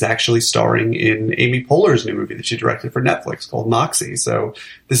watching, is actually starring in Amy Poehler's new movie that she directed for Netflix called Moxie. So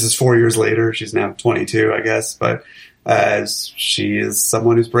this is 4 years later. She's now 22, I guess, but she is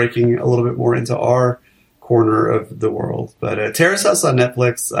someone who's breaking a little bit more into our corner of the world. But Terrace House on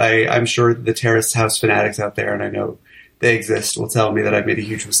Netflix, I'm sure the Terrace House fanatics out there, and I know they exist, will tell me that I've made a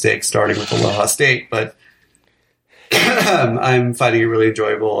huge mistake starting with Aloha State, but I'm finding it really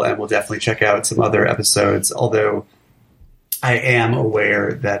enjoyable, and we'll definitely check out some other episodes, although I am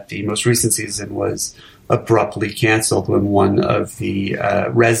aware that the most recent season was abruptly canceled when one of the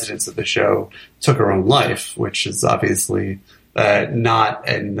residents of the show took her own life, which is obviously not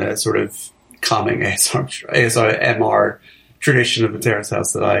in the sort of common ASMR tradition of the Terrace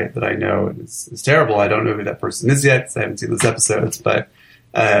House that I know, and it's terrible. I don't know who that person is yet, because I haven't seen those episodes, but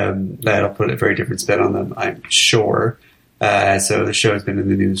that'll put a very different spin on them, I'm sure. So the show has been in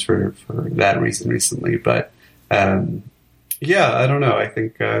the news for that reason recently, but yeah, I don't know. I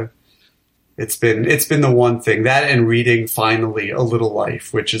think it's been the one thing, that and reading finally A Little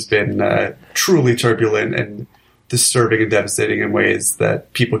Life, which has been truly turbulent and disturbing and devastating in ways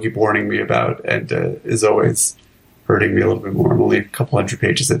that people keep warning me about, and is always hurting me a little bit more. I'm only a couple hundred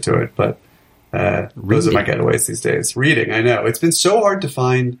pages into it, but those are my getaways these days. Reading, I know. It's been so hard to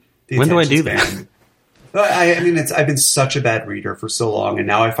find the When do I do span. that? I mean, I've been such a bad reader for so long, and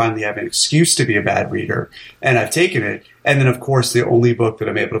now I finally have an excuse to be a bad reader, and I've taken it. And then, of course, the only book that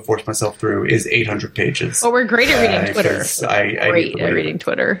I'm able to force myself through is 800 pages. Well, we're great at reading Twitter. Great at reading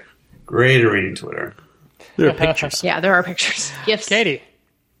Twitter. Great at reading Twitter. There are pictures. Yeah, there are pictures. GIFs. Katie,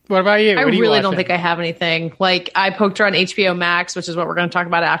 what about you? I What are you really watching? don't think I have anything. Like, I poked her on HBO Max, which is what we're going to talk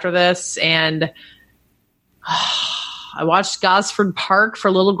about after this, and I watched Gosford Park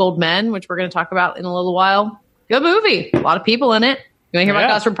for Little Gold Men, which we're going to talk about in a little while. Good movie. A lot of people in it. You want to hear about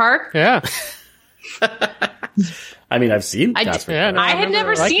Gosford Park? Yeah. I mean, I've seen Gosford Park. I had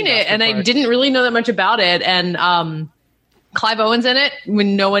never seen it, and I didn't really know that much about it. And Clive Owen's in it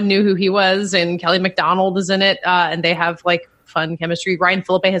when no one knew who he was, and Kelly MacDonald is in it, and they have like fun chemistry. Ryan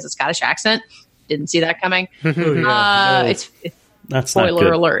Phillippe has a Scottish accent. Didn't see that coming. It's That's spoiler not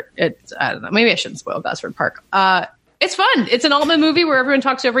good. alert. It's, I don't know. Maybe I shouldn't spoil Gosford Park. It's fun. It's an Altman movie where everyone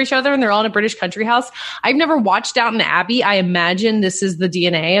talks over each other and they're all in a British country house. I've never watched Downton Abbey. I imagine this is the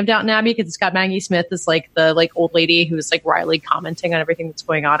DNA of Downton Abbey because it's got Maggie Smith as like the old lady who's like wryly commenting on everything that's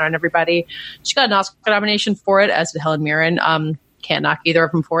going on everybody. She got an Oscar nomination for it, as did Helen Mirren. Can't knock either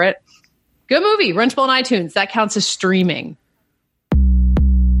of them for it. Good movie. Rentable on iTunes. That counts as streaming.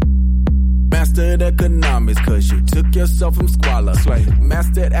 Mastered economics cause you took yourself from squalor. Slave.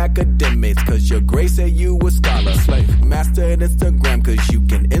 Mastered academics cause your grade said you a scholar. Slave. Mastered Instagram cause you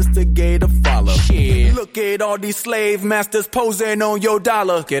can instigate a follow. Shit. Look at all these slave masters posing on your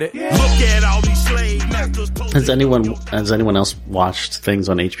dollar. Get it? Yeah. Look at all these slave masters posing. Has anyone else watched things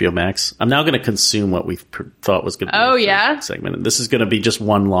on HBO Max? I'm now going to consume what we thought was going to be a segment. And this is going to be just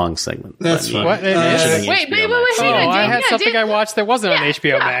one long segment. That's fine. What? Wait. I had something I watched that wasn't on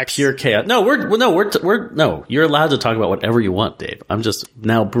HBO Max. Pure chaos. No, you're allowed to talk about whatever you want, Dave. I'm just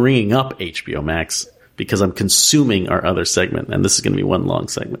now bringing up HBO Max because I'm consuming our other segment, and this is going to be one long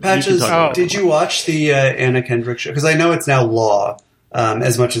segment. Patches, did you watch the Anna Kendrick show? Because I know it's now law,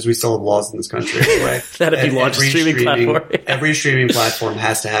 as much as we still have laws in this country. Right? That'd be launched streaming platform. Every streaming platform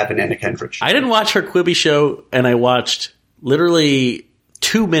has to have an Anna Kendrick show. I didn't watch her Quibi show, and I watched literally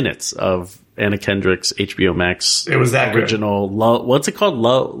 2 minutes of Anna Kendrick's HBO Max. It was that original. What's it called?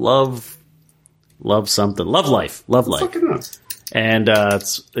 Love something. Love Life. And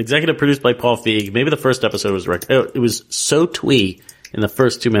it's executive produced by Paul Feig. Maybe the first episode was directed. It was so twee in the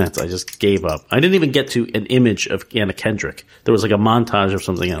first 2 minutes, I just gave up. I didn't even get to an image of Anna Kendrick. There was like a montage of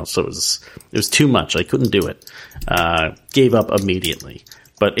something else, so it was too much. I couldn't do it. Gave up immediately.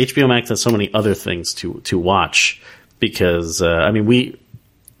 But HBO Max has so many other things to watch because,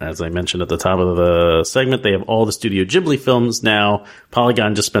 as I mentioned at the top of the segment, they have all the Studio Ghibli films now.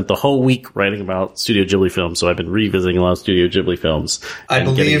 Polygon just spent the whole week writing about Studio Ghibli films, so I've been revisiting a lot of Studio Ghibli films. I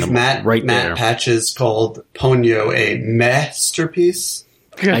believe Matt Patches called Ponyo a masterpiece.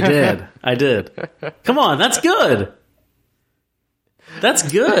 I did. Come on, that's good.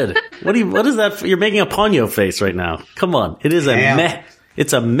 That's good. What is that? You're making a Ponyo face right now. Come on, it is a meh.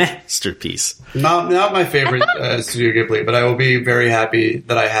 It's a masterpiece. Not my favorite Studio Ghibli, but I will be very happy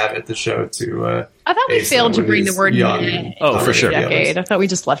that I have it to show to. I thought we failed to bring the word meh. Oh, for sure. Decade. I thought we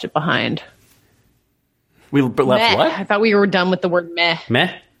just left it behind. We left meh. what? I thought we were done with the word meh.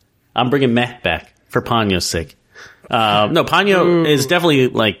 Meh? I'm bringing meh back for Ponyo's sake. No, Ponyo is definitely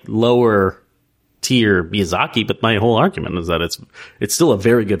like lower tier Miyazaki, but my whole argument is that it's still a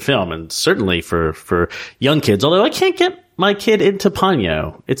very good film, and certainly for young kids. Although I can't get my kid into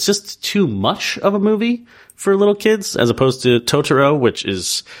Ponyo. It's just too much of a movie for little kids, as opposed to Totoro, which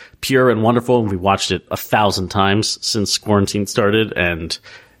is pure and wonderful, and we watched it 1,000 times since quarantine started, and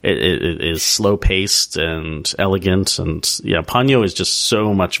it is slow paced and elegant, and yeah, Ponyo is just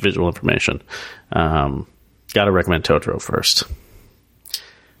so much visual information. Gotta recommend Totoro first.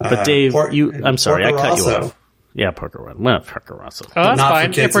 But Dave, I'm sorry, I cut you off. Yeah, Porco Rosso. Oh, that's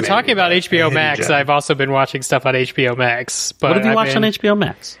fine. If we're talking about HBO Max, I've also been watching stuff on HBO Max. But what have you watched on HBO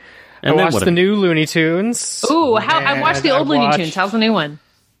Max? I watched the new Looney Tunes. Ooh, I watched the old Looney Tunes. How's the new one?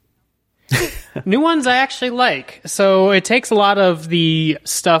 New ones I actually like. So it takes a lot of the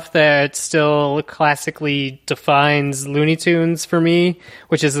stuff that still classically defines Looney Tunes for me,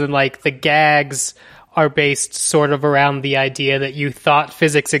 which is like the gags are based sort of around the idea that you thought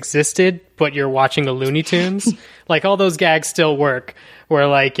physics existed, but you're watching the Looney Tunes. Like, all those gags still work, where,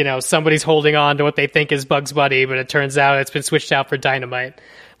 like, you know, somebody's holding on to what they think is Bugs Bunny, but it turns out it's been switched out for Dynamite.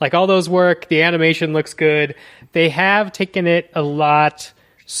 Like, all those work. The animation looks good. They have taken it a lot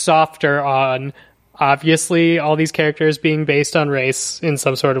softer on, obviously, all these characters being based on race in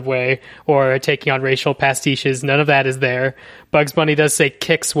some sort of way, or taking on racial pastiches. None of that is there. Bugs Bunny does say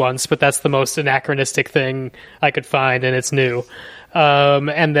kicks once, but that's the most anachronistic thing I could find, and it's new.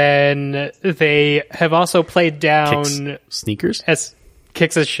 And then they have also played down sneakers as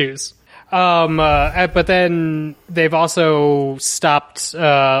kicks as shoes. But then they've also stopped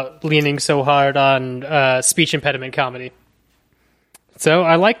leaning so hard on speech impediment comedy. So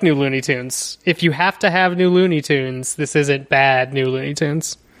I like new Looney Tunes. If you have to have new Looney Tunes, this isn't bad new Looney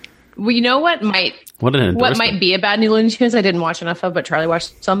Tunes. Well, you know what might be a bad new Looney Tunes I didn't watch enough of, but Charlie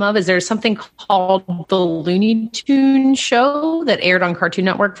watched some of, is there's something called the Looney Tunes Show that aired on Cartoon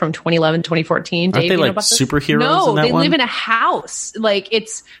Network from 2011, 2014. Aren't they like superheroes? No, they live in a house. Like,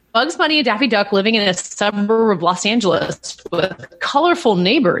 it's Bugs Bunny and Daffy Duck living in a suburb of Los Angeles with colorful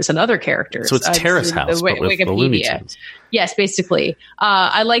neighbors and other characters. So it's Terrace House, but with the Looney Tunes. Yes, basically.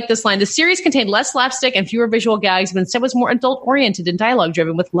 I like this line. The series contained less slapstick and fewer visual gags, but instead was more adult-oriented and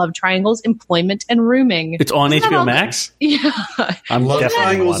dialogue-driven with love triangles, employment, and rooming. It's on HBO Max? Yeah. I'm love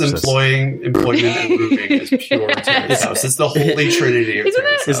triangles, employment, and rooming is pure Terrace House. It's the holy trinity of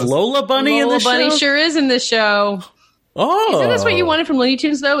Terrace House. Is Lola Bunny in the show? Lola Bunny sure is in this show. Oh. Isn't this what you wanted from Looney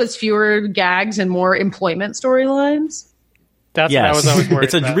Tunes, though, is fewer gags and more employment storylines? That's what I was always worried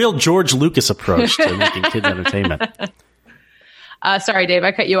about. It's a real George Lucas approach to making kids entertainment. Sorry, Dave,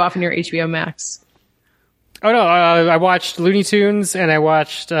 I cut you off in your HBO Max. Oh, no, I watched Looney Tunes and I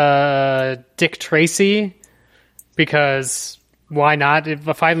watched Dick Tracy, because why not?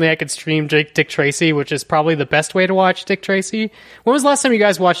 Finally, I could stream Dick Tracy, which is probably the best way to watch Dick Tracy. When was the last time you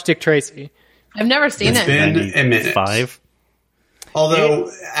guys watched Dick Tracy? I've never seen it. It's been a minute. 5.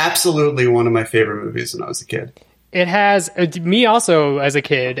 Although, absolutely one of my favorite movies when I was a kid. It has me also as a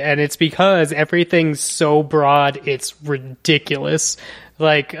kid, and it's because everything's so broad, it's ridiculous.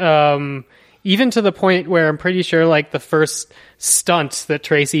 Like, even to the point where I'm pretty sure, like, the first stunt that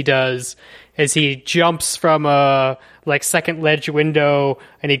Tracy does is he jumps from a, like, second ledge window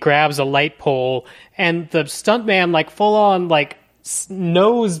and he grabs a light pole, and the stuntman, like, full on, like,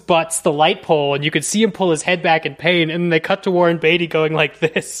 nose butts the light pole, and you could see him pull his head back in pain, and then they cut to Warren Beatty going like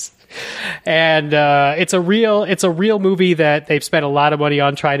this. And it's a real movie that they've spent a lot of money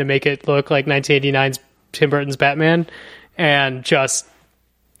on trying to make it look like 1989's Tim Burton's Batman, and just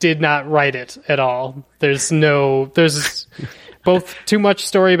did not write it at all. There's both too much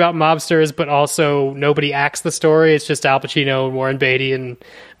story about mobsters, but also nobody acts the story. It's just Al Pacino and Warren Beatty and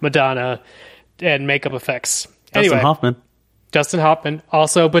Madonna and makeup effects. Dustin Hoffman. Dustin Hoffman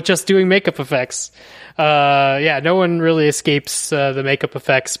also, but just doing makeup effects. No one really escapes the makeup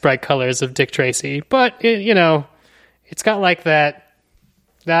effects, bright colors of Dick Tracy. But, it's got like that,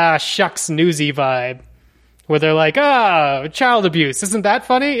 shucks newsy vibe. Where they're like, child abuse. Isn't that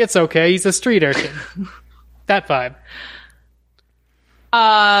funny? It's okay. He's a street urchin. That vibe.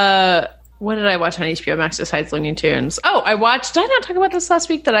 What did I watch on HBO Max besides Looney Tunes? Oh, did I not talk about this last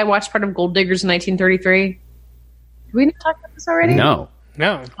week that I watched part of Gold Diggers in 1933? Did we not talk about this already? No.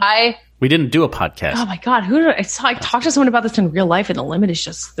 We didn't do a podcast. Oh my God, I talked to someone about this in real life, and the limit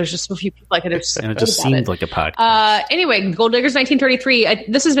is there's just so few people I could have. And it just seemed like a podcast. Anyway, Gold Diggers 1933.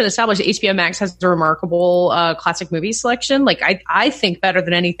 This has been established. HBO Max has a remarkable classic movie selection. Like I think better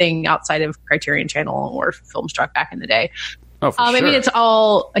than anything outside of Criterion Channel or Filmstruck back in the day. Oh, for sure. I mean,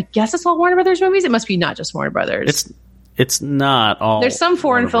 I guess it's all Warner Brothers movies. It must be not just Warner Brothers. It's not all. There's some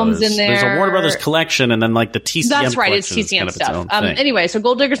foreign films in there. There's a Warner Brothers collection, and then like the TCM. That's right, it's TCM stuff. Anyway, so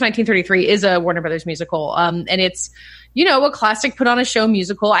Gold Diggers 1933 is a Warner Brothers musical, and it's a classic put on a show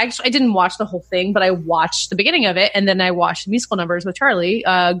musical. I didn't watch the whole thing, but I watched the beginning of it, and then I watched the musical numbers with Charlie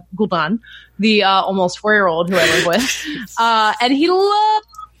Goulden, the almost 4-year-old who I live with, and he loved.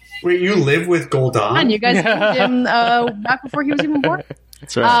 Wait, you live with Goulden? And you guys met him back before he was even born.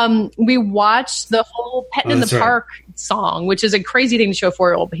 That's right. We watched the whole Pettin' in the Park song, which is a crazy thing to show a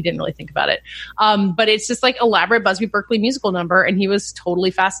 4-year-old, but he didn't really think about it. But it's just like elaborate Busby Berkeley musical number, and he was totally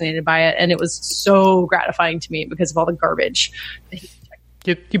fascinated by it, and it was so gratifying to me because of all the garbage.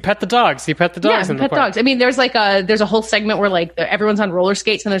 You pet the dogs. You pet the dogs. Yeah, in the park. dogs. I mean, there's a whole segment where like everyone's on roller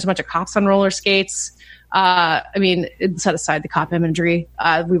skates, and there's a bunch of cops on roller skates. Set aside the cop imagery.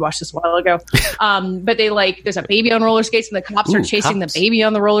 We watched this a while ago. But there's a baby on roller skates, and the cops are chasing the baby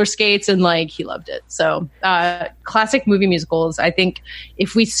on the roller skates, and he loved it. So, classic movie musicals. I think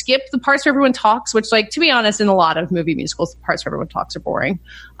if we skip the parts where everyone talks, which to be honest, in a lot of movie musicals, the parts where everyone talks are boring.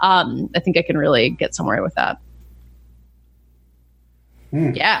 I think I can really get somewhere with that.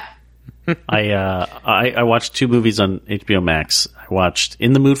 Yeah. I watched 2 movies on HBO Max. I watched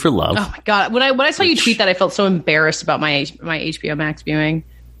In the Mood for Love. Oh my God. When I saw you tweet that, I felt so embarrassed about my HBO Max viewing.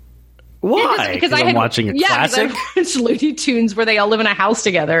 Why? Because I'm watching a classic? Yeah, I watched Looney Tunes where they all live in a house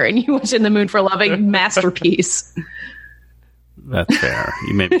together, and you watch In the Mood for Love, a masterpiece. That's fair.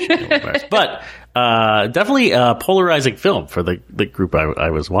 You may be embarrassed. But definitely a polarizing film for the group I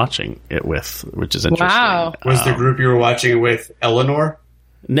was watching it with, which is interesting. Wow. Was the group you were watching it with Eleanor?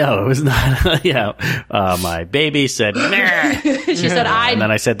 No, it was not. My baby said, nah. She said, and then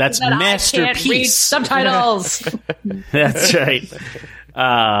I said, that's masterpiece. I can't read subtitles. That's right.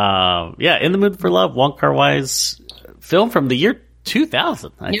 In the Mood for Love, Wong Kar-wai's film from the year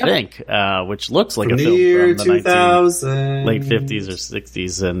 2000, I think, which looks like a film from the 2000. Late 50s or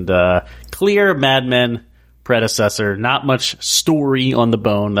 60s, and clear Mad Men predecessor. Not much story on the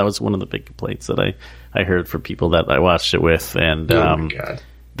bone. That was one of the big complaints that I heard from people that I watched it with, and oh my God.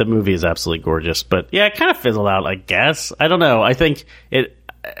 The movie is absolutely gorgeous, but it kind of fizzled out, I guess. I don't know. I think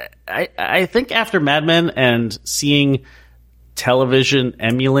I think after Mad Men and seeing television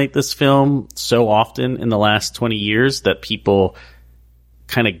emulate this film so often in the last 20 years that people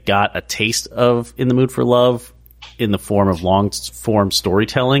kind of got a taste of In the Mood for Love in the form of long-form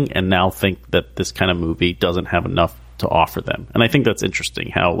storytelling, and now think that this kind of movie doesn't have enough to offer them. And I think that's interesting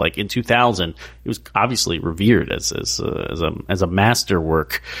how in 2000 it was obviously revered as a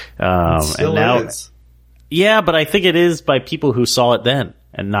masterwork, and now is. Yeah, but I think it is by people who saw it then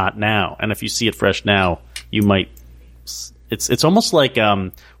and not now. And if you see it fresh now, you might it's almost like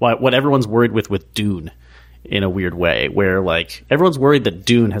what everyone's worried with Dune in a weird way, where everyone's worried that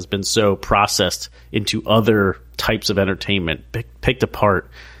Dune has been so processed into other types of entertainment, picked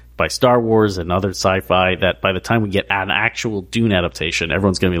apart by Star Wars and other sci-fi, that by the time we get an actual Dune adaptation,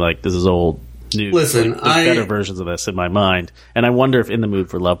 everyone's going to be like, this is old news. Listen, there's better versions of this in my mind. And I wonder if In the Mood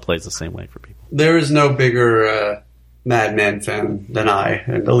for Love plays the same way for people. There is no bigger Mad Men fan than I.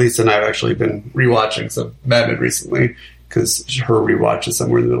 And Elisa and I have actually been rewatching some Mad Men recently, because her rewatch is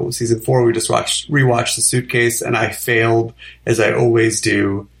somewhere in the middle of season 4. We just rewatched The Suitcase, and I failed, as I always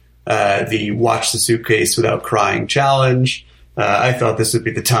do, the watch The Suitcase without crying challenge. I thought this would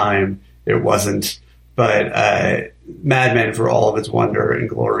be the time. It wasn't. But Mad Men, for all of its wonder and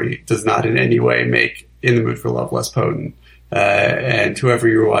glory, does not in any way make In the Mood for Love less potent. And whoever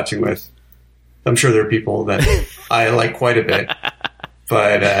you were watching with, I'm sure there are people that I like quite a bit,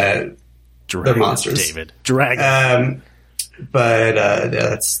 but they're monsters. David. Dragon.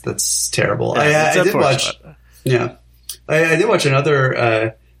 That's terrible. I did watch. Yeah, I did watch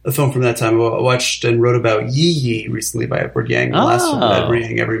another a film from that time. I watched and wrote about Yi Yi recently by Edward Yang. The last film that Edward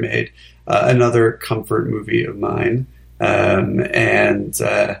Yang ever made. Another comfort movie of mine. and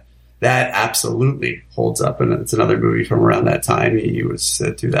that absolutely holds up. And it's another movie from around that time. He was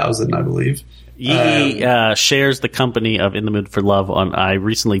 2000, I believe. He shares the company of In the Mood for Love on. I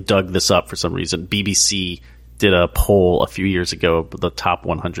recently dug this up for some reason. BBC did a poll a few years ago of the top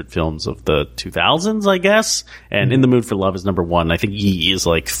 100 films of the 2000s, I guess. And In the Mood for Love is number 1. I think Yi is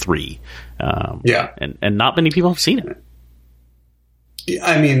like 3. And not many people have seen it.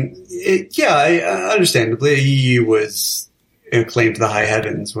 I mean, understandably, Yi was acclaimed to the high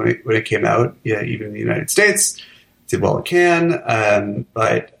heavens when it came out. Yeah, even in the United States, did well it can.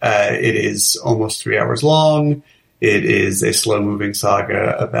 But it is almost 3 hours long. It is a slow-moving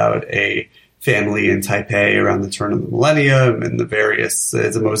saga about a family in Taipei around the turn of the millennium, and it's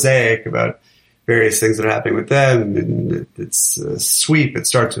a mosaic about various things that are happening with them. And it's sweep. It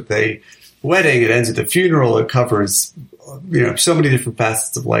starts with a wedding. It ends with a funeral. It covers, so many different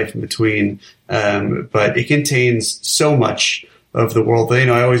facets of life in between. But it contains so much of the world.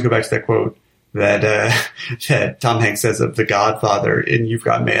 I always go back to that quote that Tom Hanks says of The Godfather in You've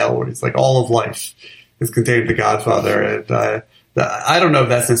Got Mail, where he's like, all of life is contained in The Godfather. And I don't know if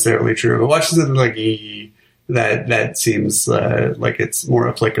that's necessarily true, but watching something like Yi, that seems like it's more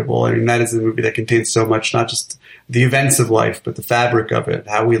applicable. I mean, that is a movie that contains so much, not just the events of life, but the fabric of it,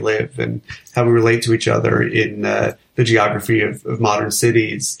 how we live and how we relate to each other in the geography of modern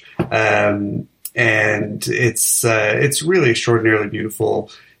cities. And it's really extraordinarily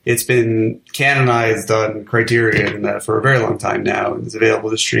beautiful. It's been canonized on Criterion for a very long time now, and is available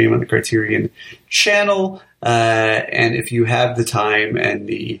to stream on the Criterion channel. And if you have the time and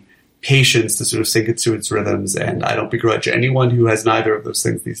the patience to sort of sink it to its rhythms, and I don't begrudge anyone who has neither of those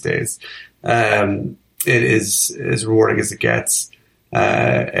things these days, it is as rewarding as it gets.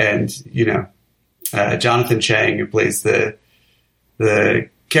 Jonathan Chang, who plays the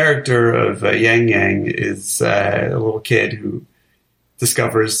character of Yang Yang, is a little kid who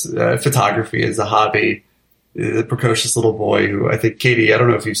discovers photography as a hobby. The precocious little boy who, I think, Katie, I don't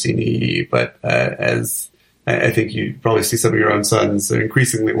know if you've seen EE, but as I think you probably see some of your own sons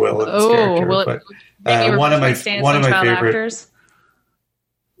increasingly will in this character. Well, but one of my favorite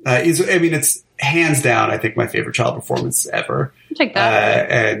it's hands down, I think, my favorite child performance ever. I'll take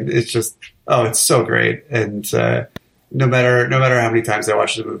that. And it's just, it's so great. And no matter how many times I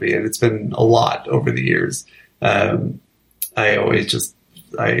watch the movie, and it's been a lot over the years, I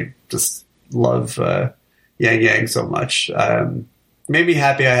just love Yang Yang so much. Made me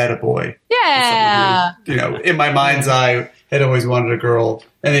happy I had a boy. Yeah. Who, in my mind's eye, had always wanted a girl.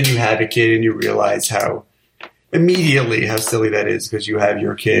 And then you have a kid and you realize how silly that is, because you have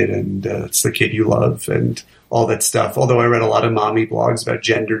your kid and it's the kid you love and all that stuff. Although I read a lot of mommy blogs about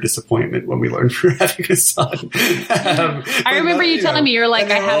gender disappointment when we learned we were having a son. I remember you telling me, you're like,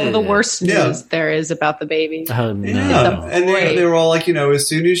 I have the worst news there is about the baby. Oh, no. Yeah. And they were all like, as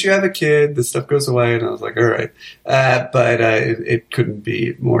soon as you have a kid, this stuff goes away. And I was like, all right. But it couldn't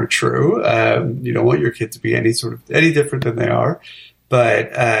be more true. You don't want your kid to be any different than they are.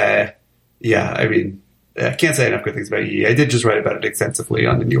 But I can't say enough good things about Yi. I did just write about it extensively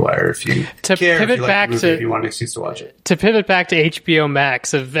on the New Wire. If you care, if you want an excuse to watch it. To pivot back to HBO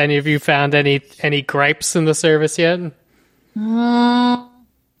Max, have any of you found any gripes in the service yet?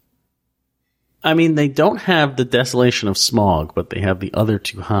 I mean, they don't have The Desolation of Smaug, but they have the other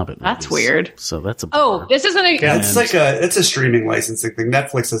two Hobbit movies. That's weird. So that's a bummer. This isn't a... It's a streaming licensing thing.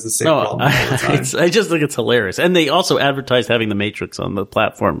 Netflix has the same problem all the time. I just think it's hilarious. And they also advertised having The Matrix on the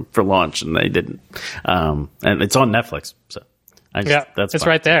platform for launch, and they didn't. And it's on Netflix, so... It's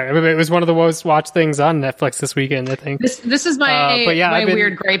right there. I mean, it was one of the most watched things on Netflix this weekend, I think. This is my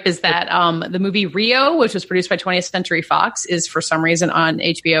weird gripe is that the movie Rio, which was produced by 20th Century Fox, is for some reason on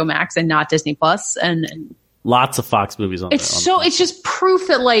HBO Max and not Disney Plus. And lots of Fox movies on. It's just proof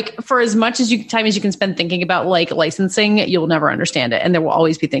that for as much time as you can spend thinking about licensing, you'll never understand it, and there will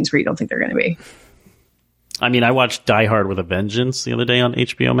always be things where you don't think they're going to be. I mean, I watched Die Hard with a Vengeance the other day on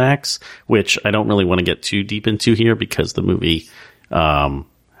HBO Max, which I don't really want to get too deep into here because the movie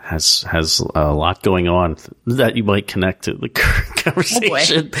has a lot going on that you might connect to the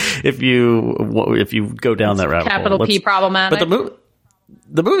conversation if you go down that rabbit hole. Capital P problematic. But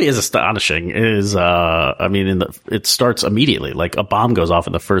the movie is astonishing. It starts immediately. Like a bomb goes off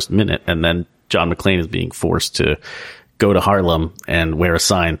in the first minute, and then John McClane is being forced to go to Harlem and wear a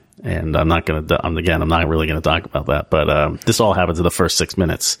sign. And I'm not really going to talk about that. But this all happens in the first 6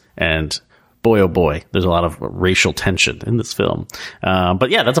 minutes. And boy, oh boy, there's a lot of racial tension in this film.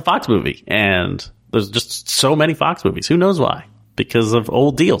 But yeah, that's a Fox movie. And there's just so many Fox movies. Who knows why? Because of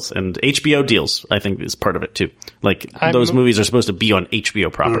old deals. And HBO deals, I think, is part of it, too. Those movies are supposed to be on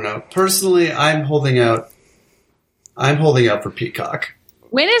HBO proper. I don't know. Personally, I'm holding out I'm holding out for Peacock.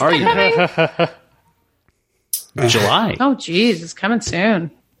 When is that coming? July. Oh, geez, it's coming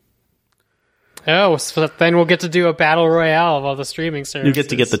soon. Oh, so then we'll get to do a battle royale of all the streaming services. You get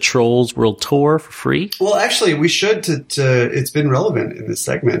to get the Trolls World Tour for free. Well, actually, we should. It's been relevant in this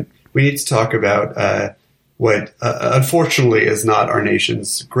segment. We need to talk about what, unfortunately, is not our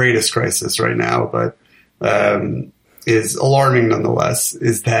nation's greatest crisis right now, but is alarming nonetheless.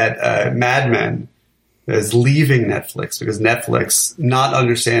 Is that Mad Men is leaving Netflix because Netflix, not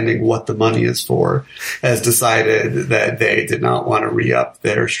understanding what the money is for, has decided that they did not want to re-up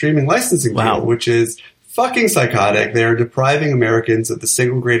their streaming licensing deal, which is fucking psychotic. They are depriving Americans of the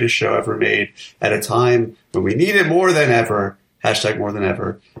single greatest show ever made at a time when we need it more than ever. Hashtag more than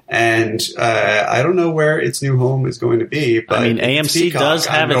ever. And I don't know where its new home is going to be, but I mean, AMC Peacock, does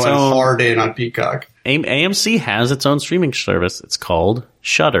have its going own hard in on Peacock. AMC has its own streaming service. It's called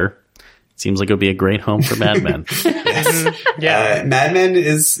Shudder. Seems like it would be a great home for Mad Men. Yeah. Mad Men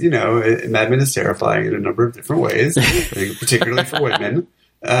is, Mad Men is terrifying in a number of different ways, I think particularly for women.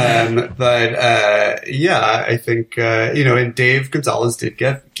 I think, and Dave Gonzalez did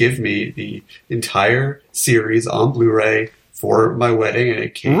give me the entire series on Blu-ray for my wedding, and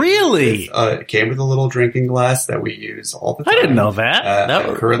it came it came with a little drinking glass that we use all the time. I didn't know that.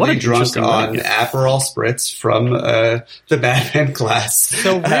 I'm currently drunk on Aperol Spritz from the Mad Men glass.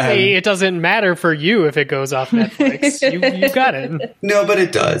 So really, it doesn't matter for you if it goes off Netflix. You got it. No, but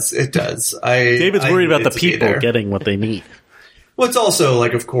it does. It does. David's worried about the people getting what they need. Well, it's also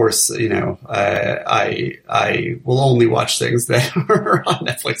like, of course, I will only watch things that are on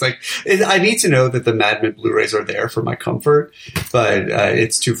Netflix. Like, I need to know that the Mad Men Blu-rays are there for my comfort, but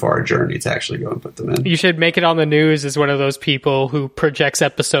it's too far a journey to actually go and put them in. You should make it on the news as one of those people who projects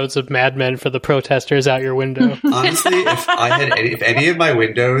episodes of Mad Men for the protesters out your window. Honestly, if any of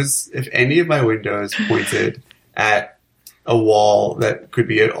my windows pointed at a wall that could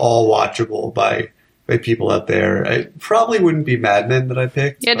be at all watchable by people out there, it probably wouldn't be Mad Men that I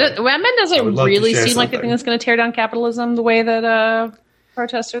picked. Yeah, Mad Men doesn't really seem like the thing that's going to tear down capitalism the way that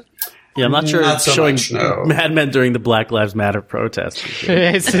protesters. Yeah, I'm not sure Not so showing much, no. Mad Men during the Black Lives Matter protests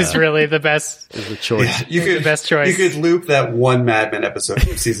Is really the best. is the choice. The best choice. You could loop that one Mad Men episode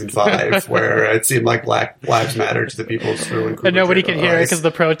from season 5 where it seemed like Black Lives Matter to the people through. But nobody can hear it because of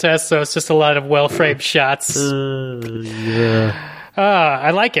the protests, so it's just a lot of well-framed shots.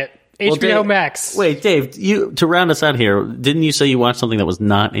 I like it. HBO Dave, Max. Wait, Dave, to round us out here, didn't you say you watched something that was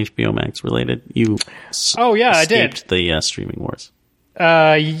not HBO Max related? I did. The streaming wars.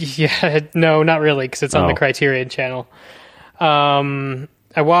 No, not really, because it's on the Criterion channel. I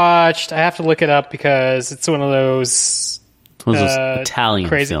have to look it up because it's one of those Italian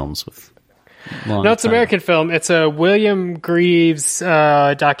crazy films with No, it's an American film. It's a William Greaves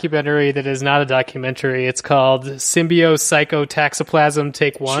documentary that is not a documentary. It's called Symbio-Psychotaxoplasm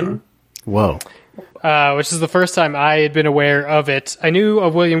Take 1. Sure. Whoa. Which is the first time I had been aware of it. I knew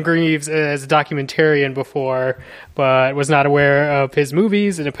of William Greaves as a documentarian before, but was not aware of his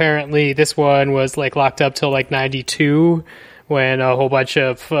movies. And apparently this one was locked up till 92, when a whole bunch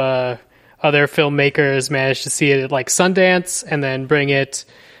of other filmmakers managed to see it at Sundance and then bring it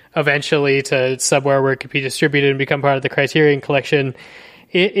eventually to somewhere where it could be distributed and become part of the Criterion Collection.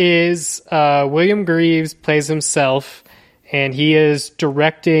 It is William Greaves plays himself, and he is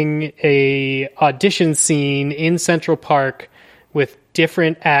directing a audition scene in Central Park with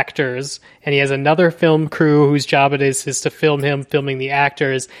different actors, and he has another film crew whose job it is to film him filming the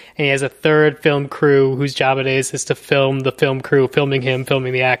actors, and he has a third film crew whose job it is to film the film crew filming him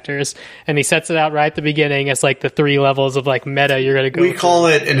filming the actors. And he sets it out right at the beginning as the 3 levels of meta you're going to go We call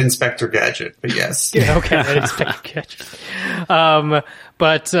it an Inspector Gadget, but yes. Yeah, okay, an Inspector Gadget.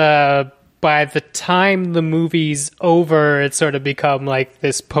 But by the time the movie's over, it's sort of become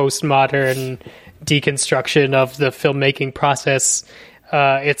this postmodern deconstruction of the filmmaking process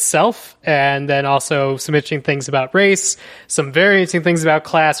itself, and then also some interesting things about race, some very interesting things about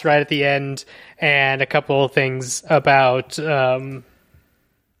class right at the end, and a couple of things about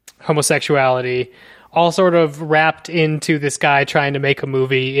homosexuality, all sort of wrapped into this guy trying to make a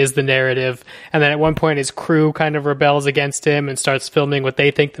movie is the narrative. And then at one point his crew kind of rebels against him and starts filming what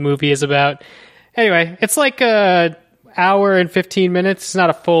they think the movie is about. Anyway, it's a hour and 15 minutes. It's not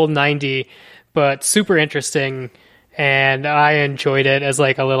a full 90, but super interesting. And I enjoyed it as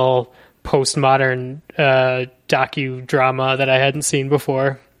a little postmodern docudrama that I hadn't seen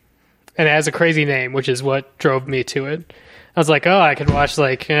before. And it has a crazy name, which is what drove me to it. I was like, I could watch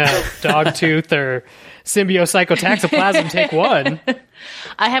Dogtooth or Symbio-Psychotaxoplasm Take 1.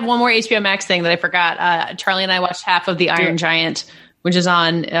 I have one more HBO Max thing that I forgot. Charlie and I watched half of The Iron Giant, which is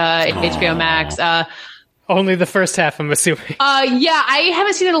on HBO Max. Only the first half, I'm assuming. Yeah, I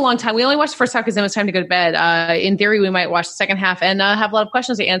haven't seen it in a long time. We only watched the first half because then it was time to go to bed. In theory, we might watch the second half and have a lot of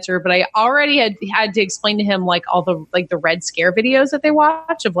questions to answer. But I already had to explain to him like all the the Red Scare videos that they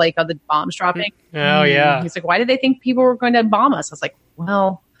watch of like the bombs dropping. Oh yeah. He's like, why did they think people were going to bomb us? I was like,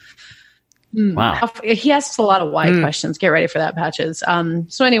 well. Wow. He asks a lot of why questions. Get ready for that, Patches.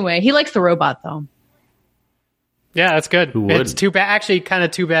 So anyway, he likes the robot though. Yeah, that's good. Who would? It's too bad. Actually, kind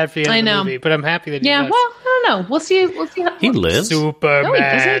of too bad for the end of the movie, but I'm happy that he does. Well, I don't know. We'll see. How He lives. Superman. No,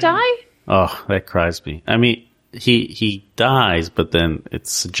 doesn't he die? Oh, that cries me. I mean, he dies, but then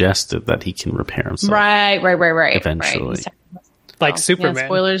it's suggested that he can repair himself. Right. Eventually. Right. Like Superman. Yeah,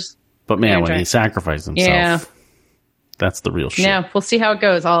 spoilers. But man, when he sacrificed himself, that's the real shit. Yeah, we'll see how it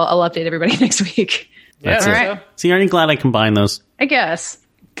goes. I'll update everybody next week. That's all it. right. See, aren't you glad I combined those? I guess.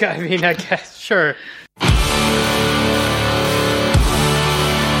 I mean, I guess. Sure.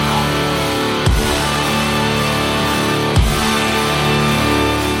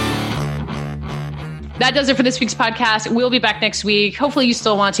 That does it for this week's podcast. We'll be back next week. Hopefully you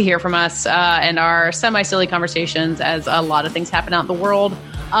still want to hear from us and our semi-silly conversations as a lot of things happen out in the world.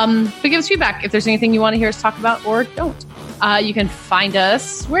 But give us feedback if there's anything you want to hear us talk about or don't. You can find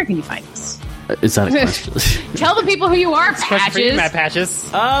us. Where can you find us? Is that a question? Tell the people who you are, Patches. Matt Patches.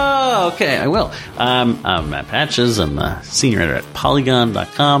 Oh, okay, I will. I'm Matt Patches. I'm the senior editor at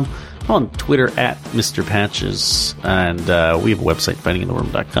Polygon.com. I'm on Twitter at Mr. Patches, and we have a website,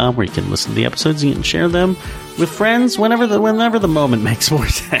 fightingintheworm.com, where you can listen to the episodes and you can share them with friends whenever the moment makes more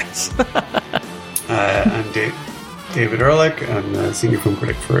sense. I'm David Ehrlich. I'm the senior film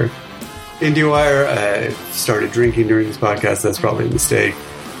critic for IndieWire. I started drinking during this podcast. That's probably a mistake.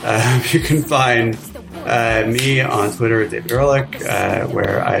 You can find me on Twitter at David Ehrlich,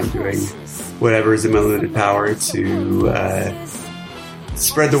 where I'm doing whatever is in my limited power to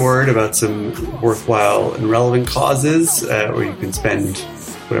spread the word about some worthwhile and relevant causes, or you can spend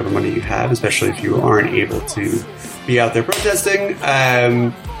whatever money you have, especially if you aren't able to be out there protesting.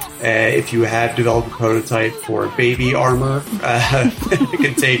 If you have developed a prototype for baby armor you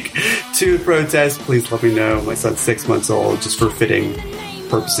can take to the protest, please let me know. My son's 6 months old, just for fitting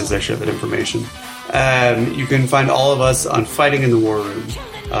purposes I share that information. You can find all of us on Fighting in the War Room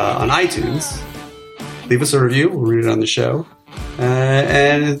on iTunes. Leave us a review, we'll read it on the show.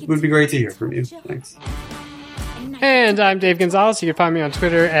 And it would be great to hear from you. Thanks. And I'm Dave Gonzalez. You can find me on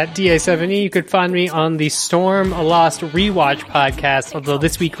Twitter at DA7E. You could find me on the Storm a Lost Rewatch podcast, although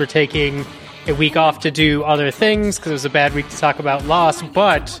this week we're taking a week off to do other things because it was a bad week to talk about Lost.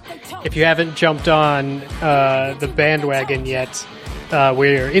 But if you haven't jumped on the bandwagon yet,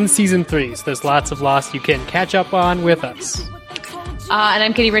 we're in Season 3, so there's lots of Lost you can catch up on with us. And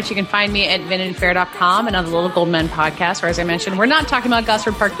I'm Katie Rich. You can find me at vinandfair.com and on the Little Gold Men podcast, where, as I mentioned, we're not talking about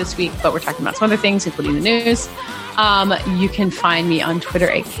Gosford Park this week, but we're talking about some other things, including the news. You can find me on Twitter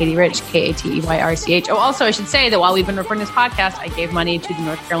at Katie Rich, KateyRch. Oh, also, I should say that while we've been recording this podcast, I gave money to the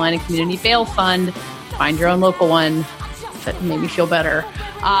North Carolina Community Bail Fund. Find your own local one. That made me feel better.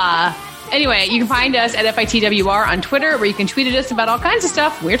 Anyway, you can find us at FITWR on Twitter, where you can tweet at us about all kinds of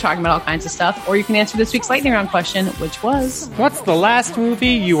stuff. We're talking about all kinds of stuff. Or you can answer this week's lightning round question, which was... What's the last movie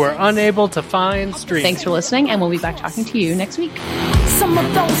you were unable to find streaming? Thanks for listening, and we'll be back talking to you next week. Some of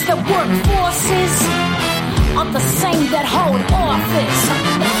those that work forces are the same that hold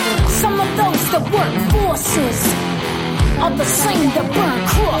office. Some of those that work forces are the same that burn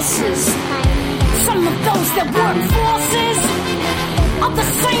crosses. Some of those that work forces are the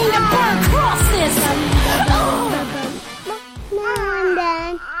same that burn crosses. No,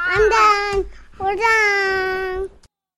 I'm done. We're done.